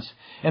at once,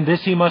 and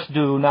this he must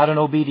do not in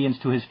obedience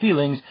to his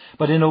feelings,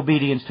 but in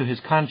obedience to his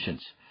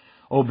conscience.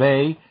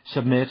 Obey,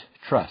 submit,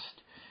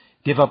 trust.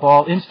 Give up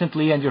all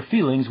instantly, and your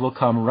feelings will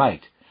come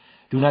right.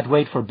 Do not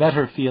wait for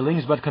better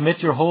feelings, but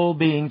commit your whole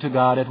being to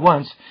God at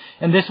once,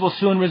 and this will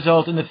soon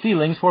result in the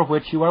feelings for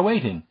which you are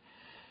waiting.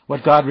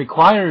 What God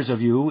requires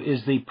of you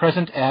is the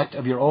present act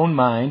of your own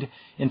mind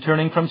in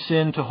turning from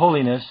sin to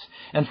holiness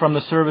and from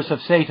the service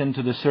of Satan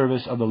to the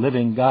service of the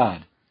living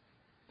God.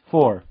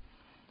 4.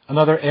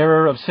 Another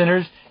error of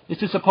sinners is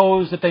to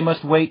suppose that they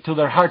must wait till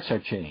their hearts are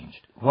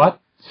changed.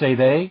 What, say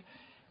they?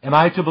 Am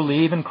I to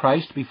believe in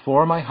Christ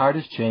before my heart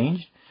is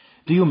changed?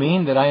 Do you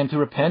mean that I am to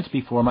repent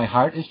before my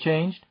heart is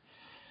changed?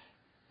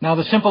 Now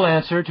the simple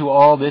answer to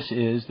all this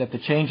is that the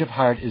change of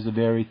heart is the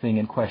very thing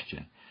in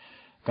question.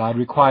 God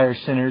requires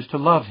sinners to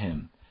love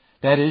Him.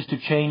 That is, to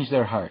change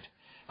their heart.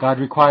 God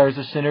requires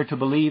a sinner to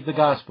believe the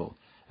gospel.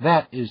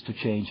 That is to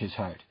change his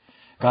heart.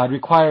 God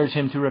requires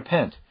him to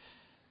repent.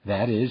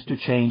 That is to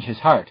change his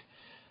heart.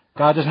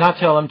 God does not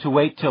tell him to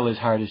wait till his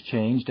heart is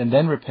changed and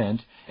then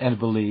repent and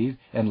believe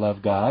and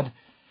love God.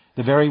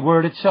 The very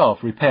word itself,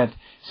 repent,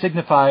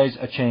 signifies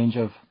a change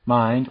of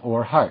mind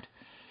or heart.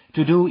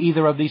 To do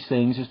either of these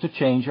things is to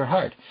change your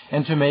heart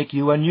and to make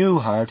you a new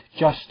heart,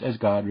 just as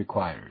God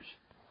requires.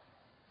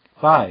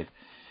 5.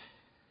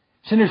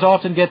 Sinners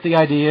often get the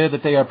idea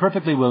that they are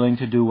perfectly willing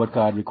to do what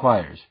God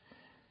requires.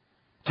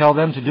 Tell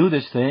them to do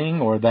this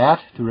thing or that,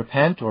 to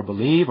repent or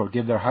believe or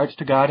give their hearts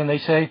to God, and they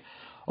say,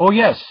 "Oh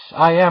yes,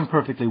 I am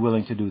perfectly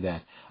willing to do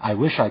that. I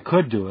wish I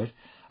could do it.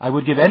 I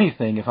would give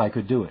anything if I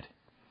could do it."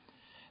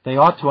 They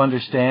ought to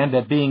understand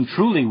that being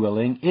truly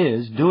willing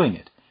is doing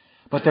it.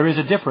 But there is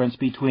a difference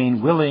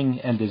between willing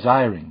and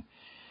desiring.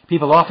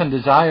 People often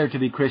desire to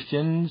be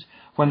Christians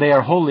when they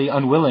are wholly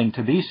unwilling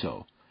to be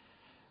so.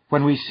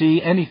 When we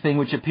see anything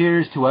which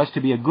appears to us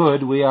to be a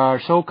good, we are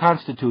so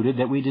constituted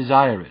that we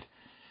desire it.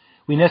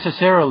 We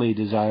necessarily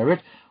desire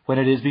it when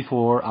it is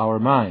before our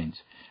minds.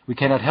 We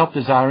cannot help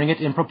desiring it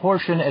in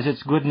proportion as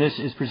its goodness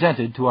is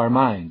presented to our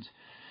minds.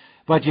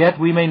 But yet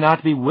we may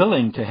not be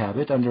willing to have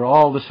it under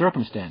all the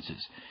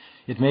circumstances.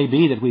 It may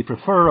be that we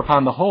prefer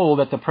upon the whole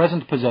that the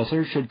present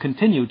possessor should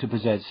continue to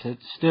possess it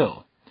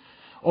still,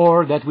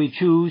 or that we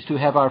choose to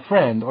have our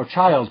friend or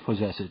child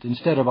possess it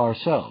instead of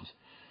ourselves.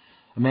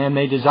 A man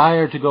may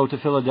desire to go to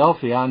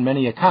Philadelphia on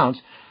many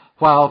accounts,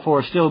 while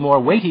for still more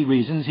weighty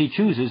reasons he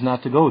chooses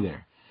not to go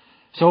there.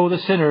 So the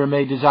sinner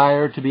may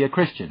desire to be a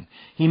Christian.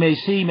 He may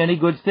see many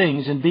good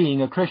things in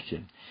being a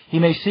Christian. He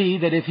may see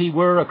that if he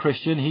were a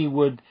Christian he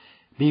would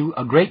be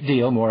a great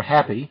deal more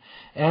happy,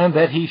 and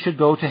that he should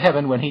go to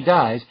heaven when he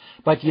dies,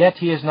 but yet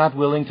he is not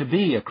willing to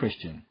be a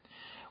Christian.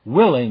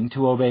 Willing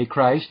to obey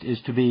Christ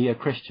is to be a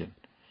Christian.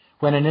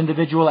 When an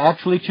individual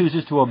actually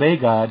chooses to obey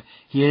God,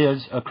 he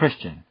is a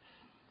Christian.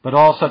 But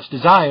all such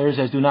desires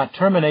as do not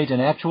terminate in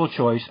actual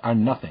choice are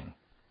nothing.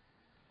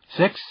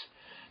 6.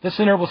 The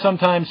sinner will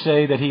sometimes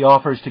say that he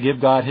offers to give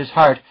God his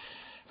heart,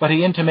 but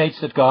he intimates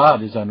that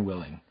God is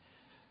unwilling.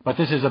 But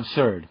this is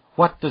absurd.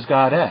 What does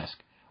God ask?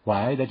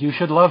 Why, that you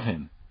should love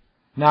Him.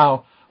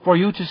 Now, for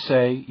you to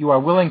say you are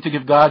willing to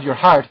give God your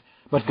heart,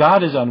 but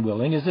God is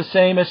unwilling, is the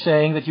same as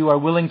saying that you are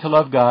willing to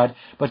love God,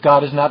 but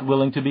God is not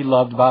willing to be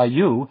loved by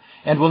you,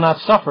 and will not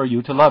suffer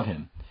you to love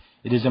Him.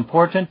 It is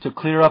important to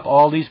clear up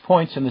all these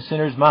points in the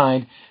sinner's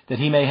mind, that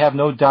he may have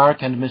no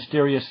dark and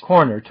mysterious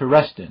corner to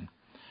rest in,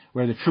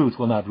 where the truth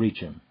will not reach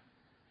him.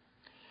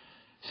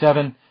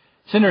 7.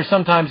 Sinners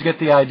sometimes get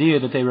the idea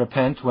that they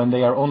repent when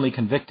they are only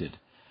convicted.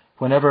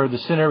 Whenever the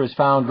sinner is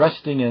found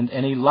resting in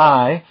any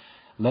lie,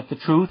 let the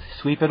truth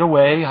sweep it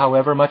away,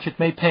 however much it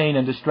may pain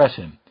and distress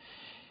him.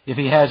 If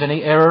he has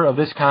any error of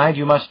this kind,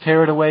 you must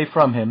tear it away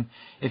from him,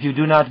 if you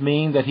do not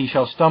mean that he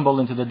shall stumble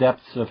into the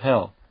depths of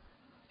hell.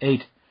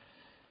 8.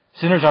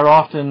 Sinners are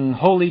often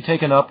wholly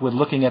taken up with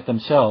looking at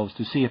themselves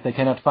to see if they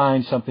cannot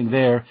find something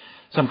there,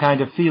 some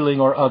kind of feeling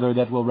or other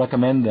that will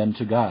recommend them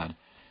to God.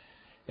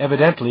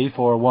 Evidently,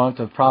 for want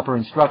of proper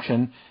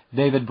instruction,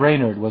 David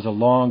Brainerd was a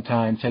long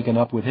time taken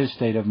up with his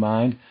state of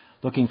mind,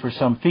 looking for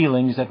some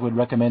feelings that would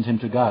recommend him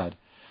to God.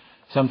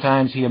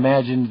 Sometimes he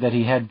imagined that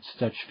he had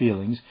such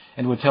feelings,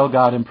 and would tell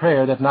God in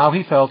prayer that now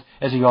he felt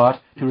as he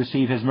ought to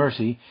receive His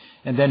mercy,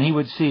 and then he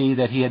would see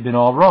that he had been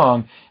all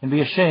wrong, and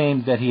be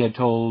ashamed that he had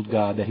told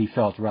God that he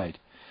felt right.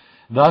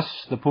 Thus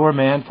the poor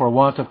man, for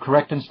want of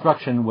correct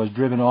instruction, was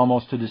driven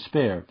almost to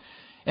despair,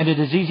 and it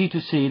is easy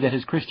to see that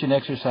his Christian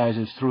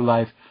exercises through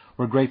life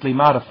were greatly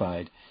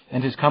modified,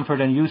 and his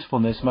comfort and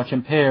usefulness much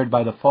impaired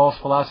by the false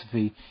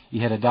philosophy he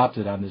had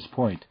adopted on this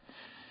point.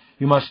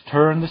 You must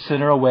turn the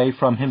sinner away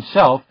from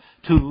himself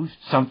to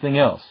something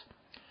else.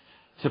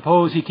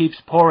 Suppose he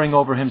keeps poring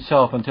over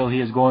himself until he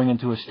is going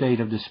into a state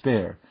of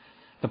despair.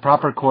 The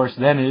proper course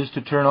then is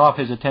to turn off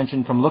his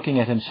attention from looking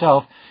at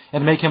himself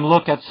and make him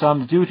look at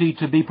some duty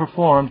to be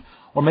performed,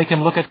 or make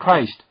him look at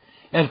Christ,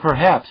 and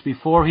perhaps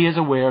before he is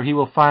aware he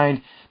will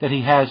find that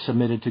he has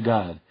submitted to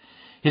God.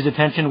 His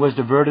attention was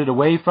diverted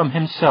away from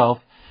himself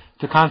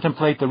to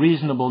contemplate the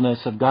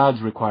reasonableness of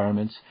God's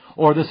requirements,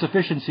 or the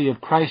sufficiency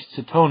of Christ's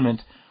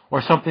atonement,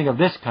 or something of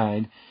this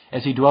kind.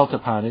 As he dwelt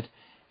upon it,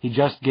 he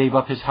just gave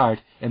up his heart,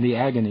 and the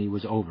agony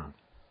was over.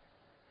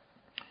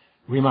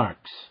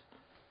 Remarks.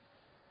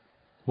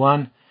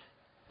 1.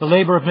 The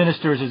labor of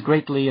ministers is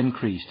greatly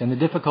increased, and the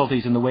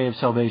difficulties in the way of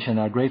salvation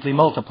are greatly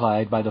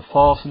multiplied by the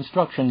false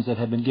instructions that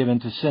have been given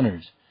to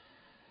sinners.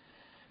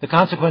 The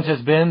consequence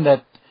has been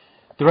that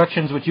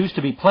directions which used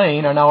to be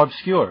plain are now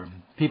obscure.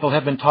 People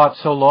have been taught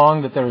so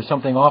long that there is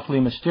something awfully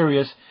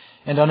mysterious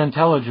and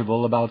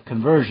unintelligible about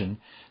conversion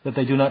that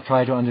they do not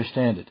try to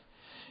understand it.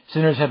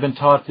 Sinners have been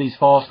taught these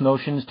false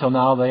notions till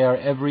now they are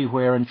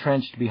everywhere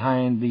entrenched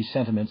behind these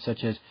sentiments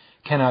such as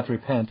cannot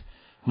repent,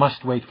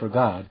 must wait for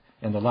God,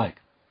 and the like.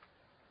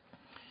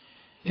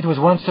 It was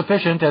once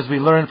sufficient, as we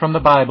learn from the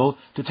Bible,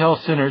 to tell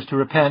sinners to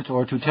repent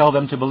or to tell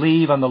them to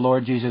believe on the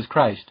Lord Jesus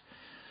Christ.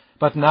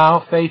 But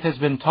now faith has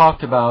been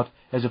talked about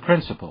as a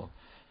principle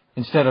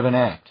instead of an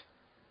act,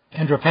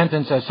 and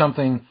repentance as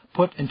something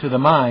put into the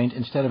mind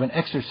instead of an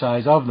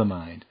exercise of the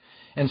mind,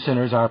 and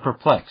sinners are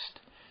perplexed.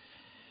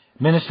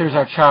 Ministers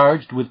are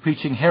charged with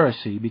preaching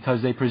heresy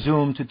because they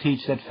presume to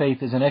teach that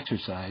faith is an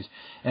exercise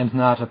and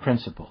not a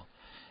principle,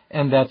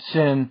 and that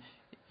sin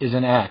is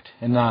an act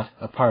and not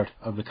a part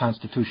of the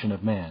constitution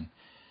of man.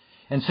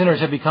 And sinners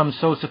have become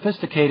so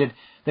sophisticated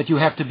that you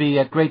have to be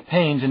at great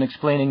pains in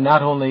explaining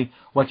not only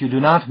what you do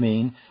not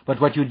mean, but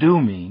what you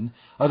do mean.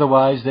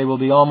 Otherwise they will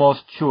be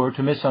almost sure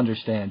to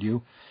misunderstand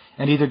you,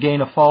 and either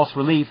gain a false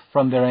relief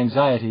from their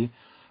anxiety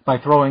by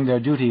throwing their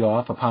duty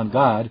off upon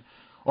God,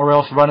 or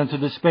else run into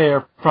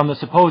despair from the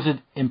supposed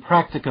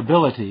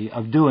impracticability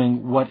of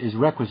doing what is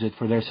requisite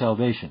for their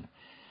salvation.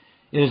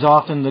 It is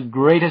often the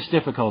greatest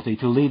difficulty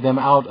to lead them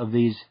out of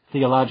these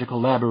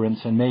theological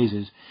labyrinths and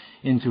mazes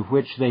into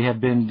which they have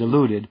been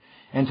deluded,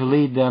 and to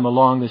lead them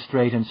along the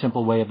straight and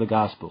simple way of the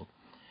gospel.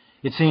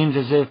 It seems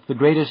as if the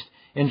greatest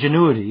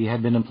ingenuity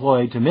had been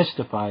employed to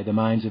mystify the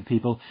minds of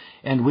people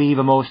and weave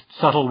a most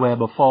subtle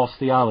web of false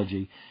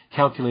theology,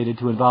 calculated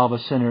to involve a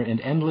sinner in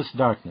endless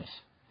darkness.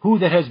 Who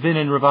that has been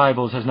in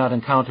revivals has not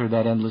encountered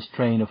that endless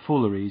train of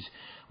fooleries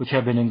which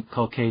have been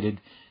inculcated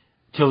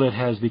till it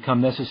has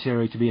become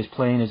necessary to be as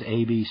plain as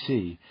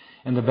ABC,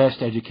 and the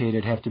best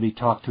educated have to be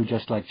talked to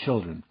just like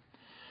children?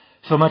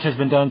 So much has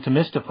been done to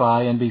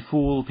mystify and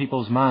befool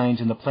people's minds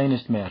in the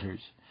plainest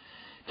matters.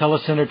 Tell a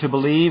sinner to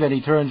believe, and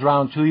he turns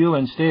round to you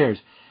and stares.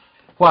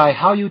 Why,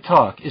 how you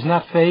talk! Is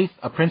not faith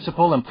a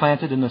principle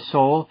implanted in the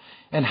soul?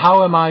 And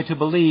how am I to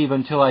believe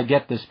until I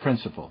get this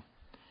principle?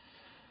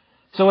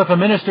 So if a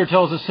minister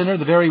tells a sinner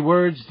the very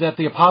words that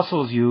the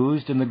apostles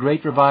used in the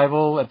great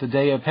revival at the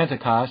day of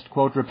Pentecost,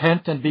 quote,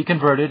 "Repent and be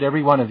converted,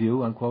 every one of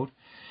you," unquote,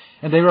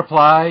 and they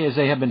reply, as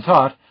they have been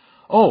taught,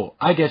 "Oh,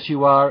 I guess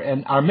you are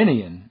an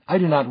Arminian. I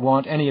do not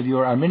want any of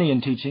your Arminian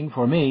teaching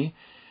for me.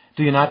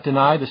 Do you not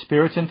deny the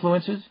Spirit's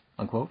influences?"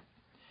 unquote.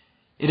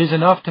 It is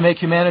enough to make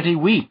humanity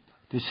weep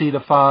to see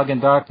the fog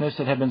and darkness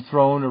that have been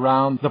thrown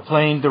around the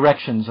plain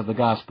directions of the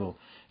gospel,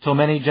 till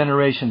many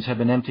generations have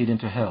been emptied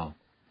into hell.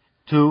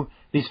 2.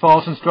 These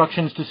false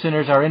instructions to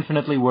sinners are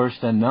infinitely worse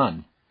than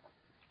none.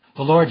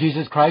 The Lord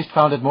Jesus Christ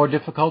found it more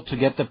difficult to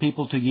get the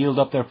people to yield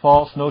up their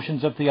false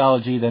notions of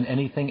theology than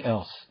anything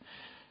else.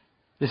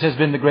 This has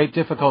been the great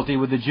difficulty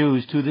with the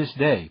Jews to this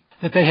day,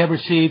 that they have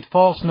received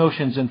false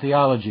notions in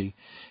theology,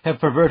 have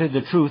perverted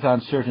the truth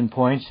on certain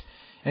points,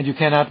 and you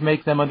cannot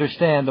make them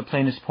understand the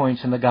plainest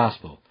points in the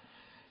gospel.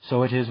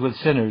 So it is with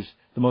sinners.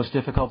 The most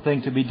difficult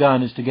thing to be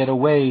done is to get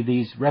away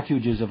these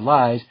refuges of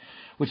lies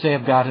which they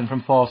have gotten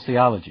from false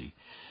theology.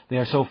 They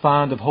are so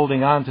fond of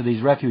holding on to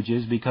these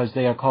refuges because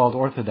they are called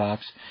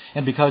orthodox,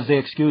 and because they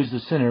excuse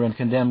the sinner and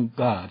condemn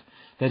God,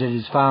 that it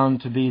is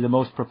found to be the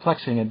most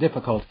perplexing and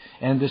difficult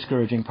and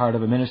discouraging part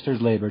of a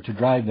minister's labor to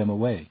drive them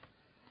away.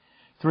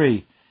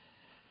 3.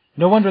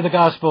 No wonder the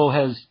gospel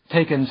has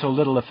taken so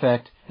little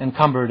effect,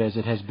 encumbered as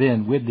it has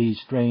been with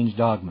these strange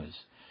dogmas.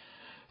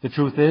 The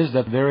truth is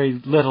that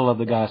very little of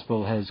the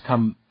gospel has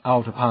come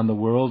out upon the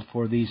world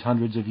for these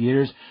hundreds of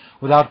years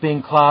without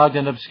being clogged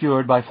and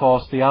obscured by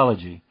false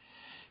theology.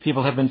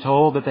 People have been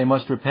told that they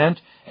must repent,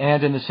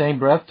 and in the same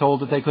breath told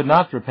that they could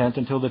not repent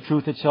until the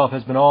truth itself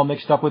has been all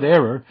mixed up with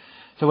error,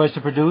 so as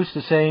to produce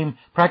the same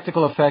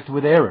practical effect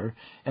with error,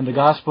 and the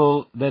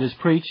gospel that is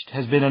preached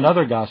has been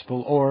another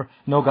gospel, or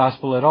no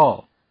gospel at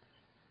all.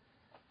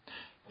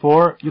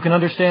 4. You can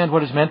understand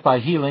what is meant by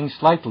healing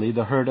slightly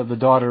the hurt of the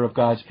daughter of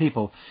God's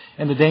people,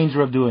 and the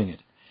danger of doing it.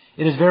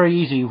 It is very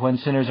easy when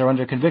sinners are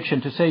under conviction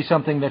to say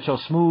something that shall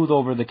smooth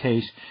over the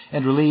case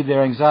and relieve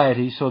their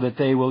anxiety, so that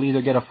they will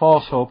either get a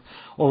false hope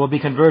or will be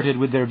converted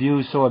with their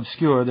views so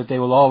obscure that they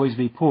will always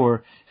be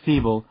poor,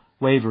 feeble,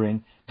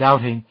 wavering,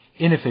 doubting,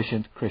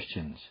 inefficient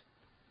Christians.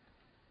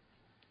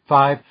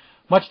 5.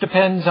 Much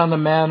depends on the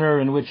manner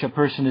in which a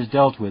person is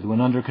dealt with when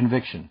under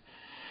conviction.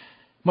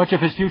 Much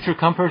of his future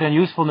comfort and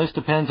usefulness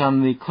depends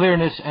on the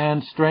clearness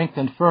and strength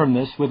and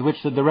firmness with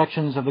which the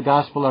directions of the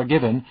gospel are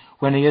given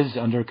when he is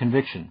under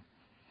conviction.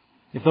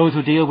 If those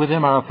who deal with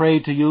him are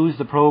afraid to use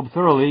the probe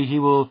thoroughly, he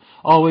will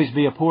always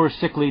be a poor,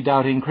 sickly,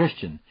 doubting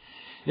Christian.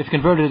 If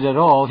converted at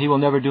all, he will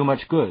never do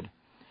much good.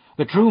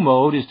 The true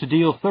mode is to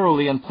deal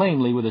thoroughly and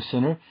plainly with a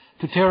sinner,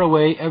 to tear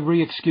away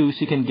every excuse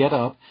he can get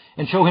up,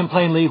 and show him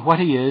plainly what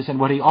he is and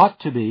what he ought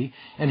to be,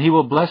 and he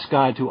will bless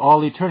God to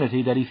all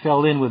eternity that he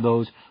fell in with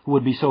those who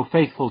would be so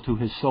faithful to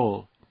his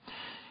soul.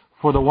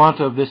 For the want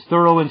of this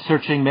thorough and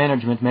searching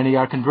management, many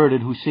are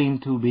converted who seem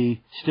to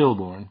be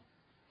stillborn.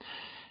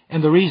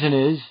 And the reason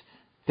is,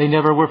 they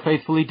never were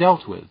faithfully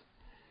dealt with.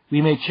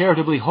 We may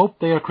charitably hope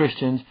they are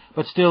Christians,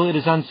 but still it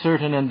is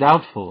uncertain and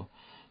doubtful.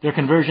 Their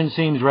conversion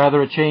seems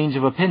rather a change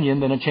of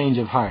opinion than a change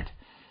of heart.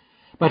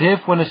 But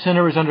if, when a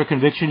sinner is under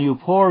conviction, you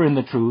pour in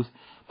the truth,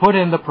 put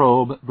in the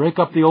probe, break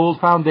up the old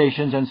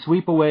foundations, and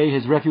sweep away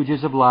his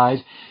refuges of lies,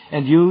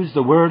 and use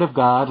the Word of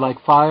God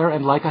like fire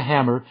and like a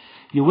hammer,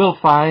 you will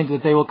find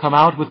that they will come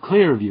out with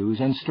clear views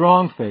and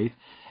strong faith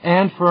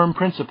and firm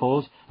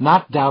principles,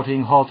 not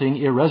doubting, halting,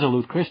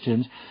 irresolute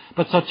Christians,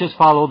 but such as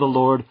follow the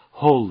Lord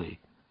wholly.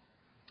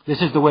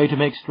 This is the way to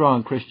make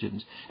strong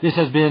Christians. This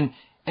has been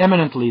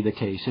eminently the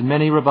case in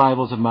many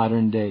revivals of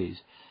modern days.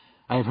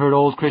 I have heard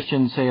old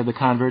Christians say of the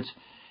converts,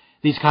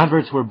 "These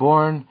converts were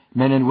born,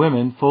 men and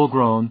women, full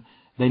grown.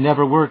 They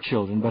never were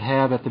children, but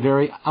have at the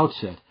very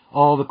outset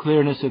all the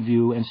clearness of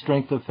view and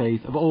strength of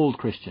faith of old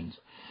Christians.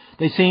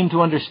 They seem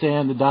to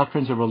understand the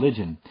doctrines of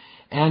religion,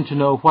 and to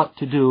know what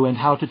to do and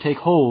how to take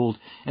hold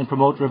and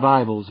promote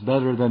revivals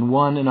better than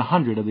 1 in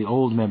 100 of the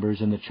old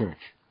members in the church."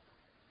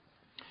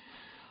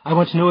 I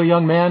once knew a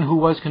young man who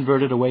was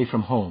converted away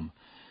from home.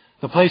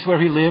 The place where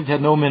he lived had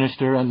no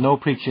minister and no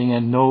preaching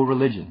and no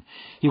religion.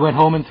 He went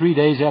home in 3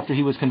 days after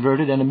he was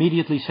converted and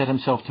immediately set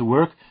himself to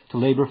work to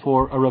labor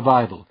for a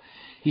revival.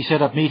 He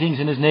set up meetings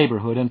in his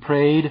neighborhood and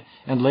prayed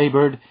and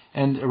labored,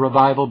 and a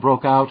revival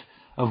broke out,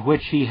 of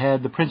which he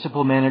had the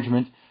principal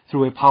management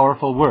through a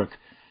powerful work,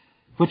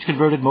 which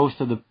converted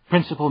most of the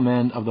principal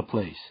men of the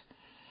place.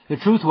 The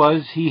truth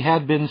was, he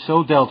had been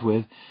so dealt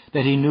with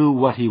that he knew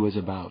what he was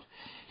about.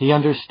 He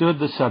understood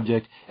the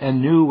subject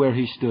and knew where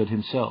he stood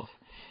himself.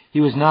 He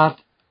was not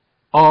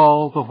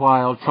all the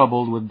while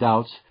troubled with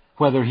doubts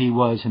whether he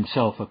was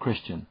himself a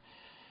Christian.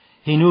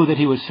 He knew that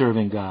he was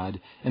serving God,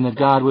 and that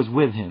God was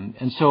with him,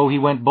 and so he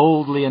went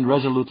boldly and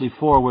resolutely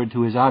forward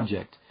to his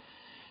object.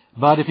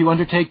 But if you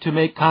undertake to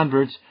make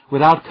converts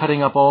without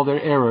cutting up all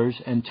their errors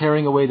and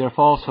tearing away their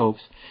false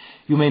hopes,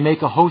 you may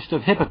make a host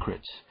of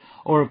hypocrites,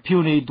 or of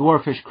puny,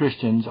 dwarfish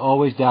Christians,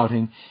 always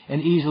doubting,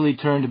 and easily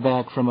turned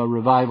back from a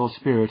revival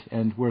spirit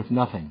and worth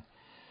nothing.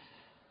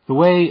 The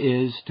way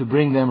is to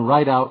bring them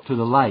right out to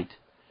the light.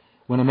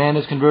 When a man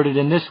is converted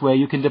in this way,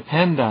 you can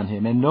depend on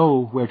him and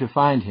know where to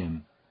find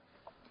him.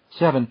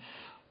 7.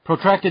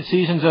 Protracted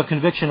seasons of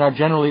conviction are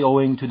generally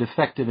owing to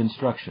defective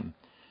instruction.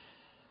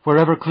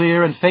 Wherever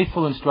clear and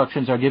faithful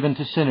instructions are given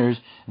to sinners,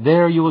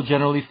 there you will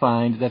generally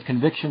find that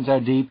convictions are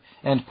deep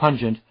and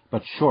pungent,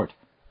 but short.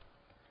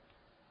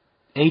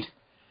 8.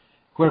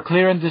 Where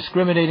clear and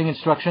discriminating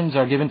instructions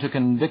are given to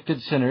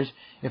convicted sinners,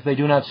 if they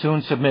do not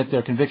soon submit,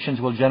 their convictions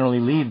will generally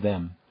leave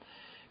them.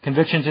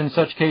 Convictions in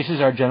such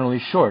cases are generally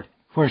short.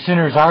 Where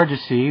sinners are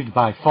deceived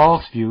by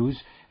false views,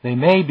 they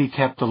may be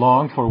kept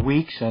along for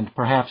weeks and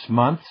perhaps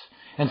months,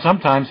 and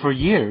sometimes for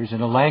years in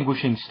a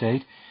languishing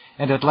state,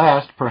 and at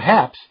last,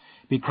 perhaps,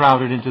 be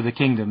crowded into the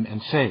kingdom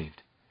and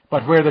saved.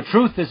 But where the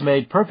truth is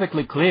made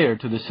perfectly clear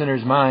to the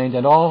sinner's mind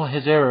and all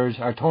his errors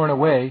are torn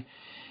away,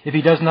 if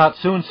he does not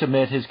soon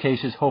submit, his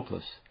case is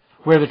hopeless.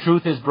 Where the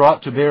truth is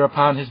brought to bear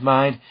upon his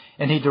mind,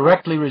 and he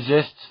directly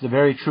resists the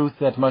very truth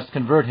that must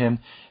convert him,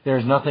 there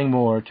is nothing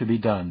more to be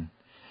done.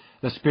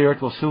 The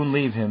Spirit will soon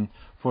leave him,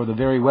 for the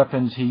very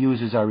weapons he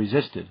uses are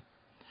resisted.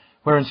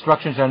 Where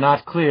instructions are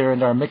not clear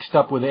and are mixed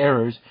up with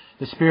errors,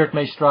 the Spirit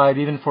may strive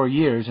even for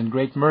years in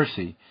great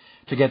mercy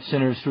to get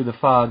sinners through the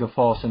fog of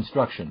false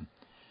instruction.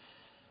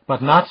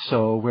 But not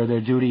so where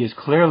their duty is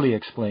clearly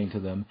explained to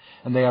them,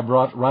 and they are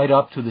brought right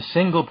up to the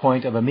single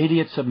point of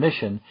immediate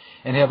submission,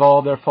 and have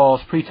all their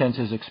false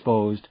pretenses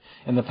exposed,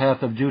 and the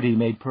path of duty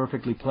made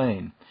perfectly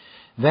plain.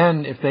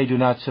 Then, if they do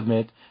not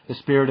submit, the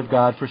Spirit of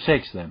God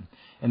forsakes them,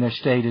 and their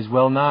state is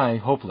well nigh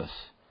hopeless.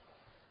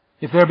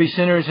 If there be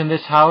sinners in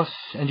this house,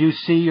 and you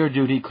see your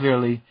duty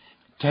clearly,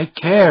 take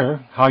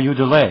care how you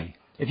delay.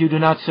 If you do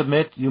not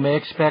submit, you may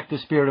expect the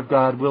Spirit of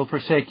God will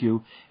forsake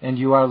you, and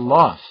you are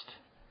lost.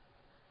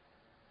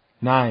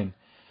 9.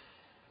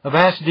 A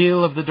vast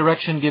deal of the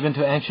direction given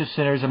to anxious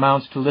sinners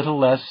amounts to little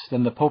less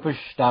than the popish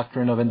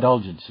doctrine of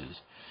indulgences.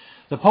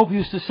 The Pope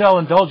used to sell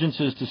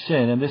indulgences to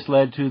sin, and this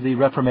led to the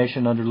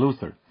Reformation under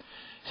Luther.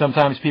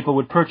 Sometimes people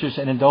would purchase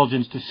an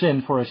indulgence to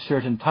sin for a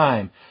certain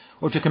time,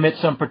 or to commit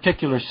some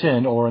particular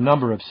sin or a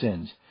number of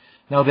sins.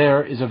 Now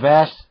there is a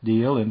vast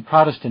deal in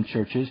Protestant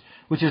churches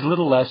which is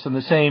little less than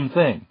the same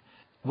thing.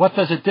 What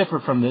does it differ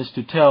from this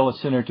to tell a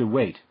sinner to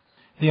wait?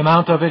 The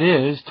amount of it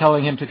is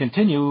telling him to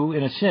continue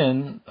in a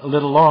sin a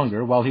little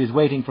longer while he is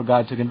waiting for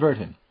God to convert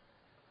him.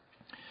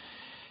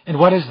 And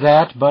what is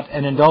that but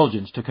an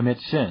indulgence to commit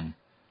sin?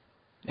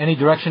 Any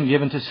direction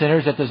given to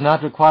sinners that does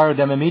not require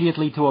them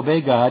immediately to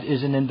obey God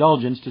is an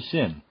indulgence to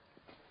sin.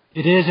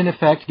 It is, in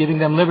effect, giving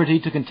them liberty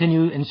to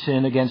continue in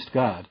sin against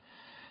God.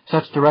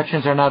 Such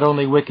directions are not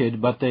only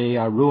wicked, but they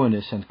are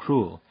ruinous and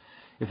cruel.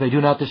 If they do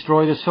not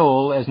destroy the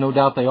soul, as no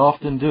doubt they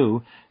often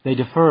do, they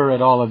defer,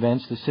 at all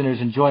events, the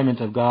sinner's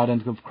enjoyment of God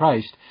and of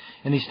Christ,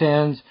 and he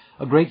stands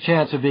a great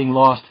chance of being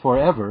lost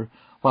forever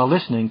while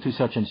listening to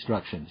such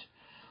instructions.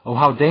 Oh,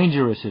 how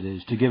dangerous it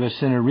is to give a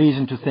sinner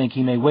reason to think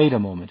he may wait a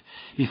moment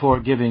before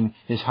giving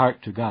his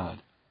heart to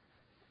God.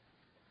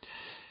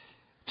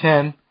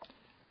 10.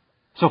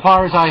 So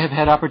far as I have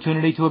had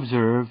opportunity to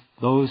observe,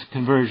 those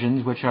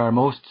conversions which are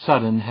most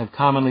sudden have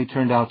commonly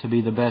turned out to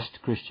be the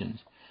best Christians.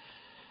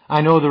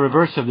 I know the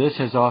reverse of this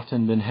has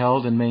often been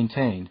held and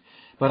maintained,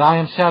 but I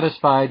am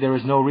satisfied there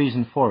is no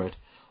reason for it,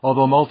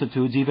 although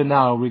multitudes even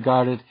now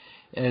regard it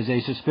as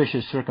a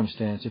suspicious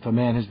circumstance if a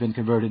man has been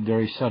converted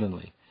very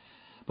suddenly.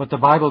 But the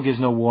Bible gives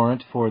no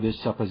warrant for this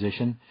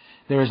supposition.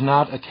 There is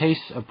not a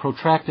case of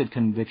protracted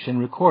conviction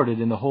recorded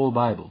in the whole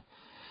Bible.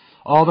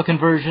 All the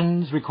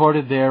conversions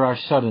recorded there are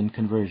sudden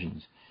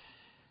conversions.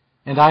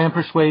 And I am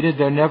persuaded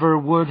there never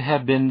would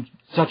have been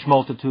such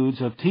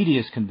multitudes of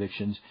tedious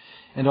convictions,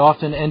 and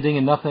often ending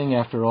in nothing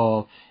after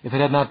all, if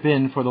it had not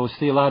been for those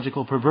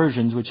theological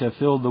perversions which have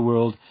filled the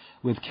world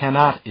with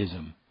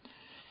cannot-ism.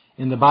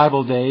 In the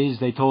Bible days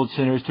they told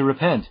sinners to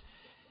repent,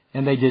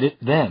 and they did it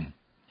then.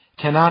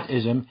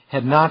 Cannot-ism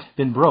had not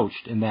been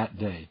broached in that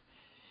day.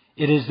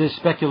 It is this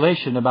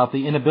speculation about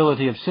the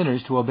inability of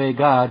sinners to obey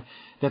God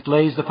that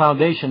lays the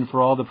foundation for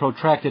all the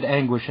protracted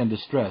anguish and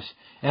distress,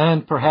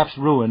 and perhaps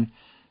ruin,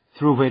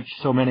 through which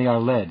so many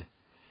are led.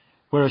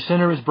 Where a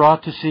sinner is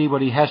brought to see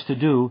what he has to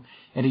do,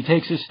 and he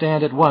takes his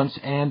stand at once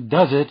and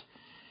does it,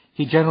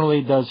 he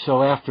generally does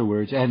so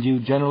afterwards, and you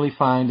generally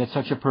find that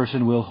such a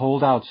person will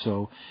hold out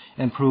so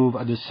and prove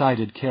a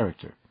decided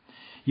character.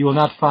 You will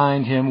not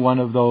find him one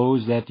of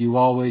those that you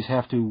always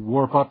have to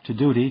warp up to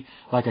duty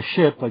like a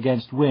ship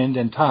against wind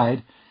and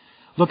tide.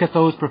 Look at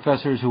those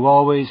professors who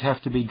always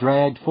have to be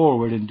dragged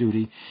forward in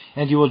duty,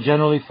 and you will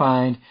generally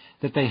find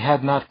that they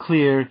had not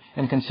clear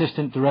and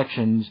consistent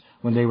directions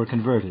when they were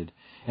converted,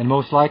 and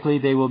most likely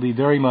they will be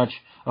very much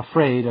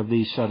afraid of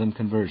these sudden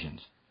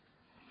conversions.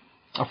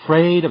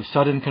 Afraid of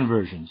sudden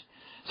conversions.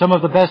 Some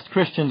of the best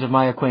Christians of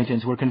my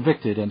acquaintance were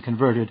convicted and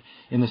converted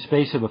in the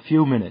space of a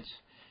few minutes.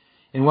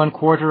 In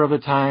 1/4 of the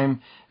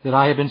time that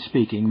I have been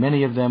speaking,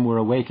 many of them were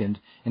awakened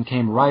and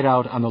came right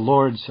out on the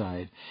Lord's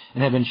side,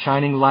 and have been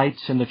shining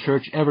lights in the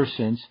church ever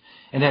since,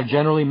 and have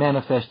generally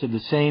manifested the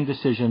same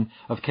decision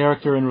of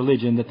character and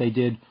religion that they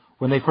did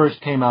when they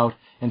first came out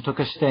and took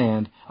a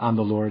stand on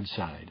the Lord's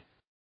side.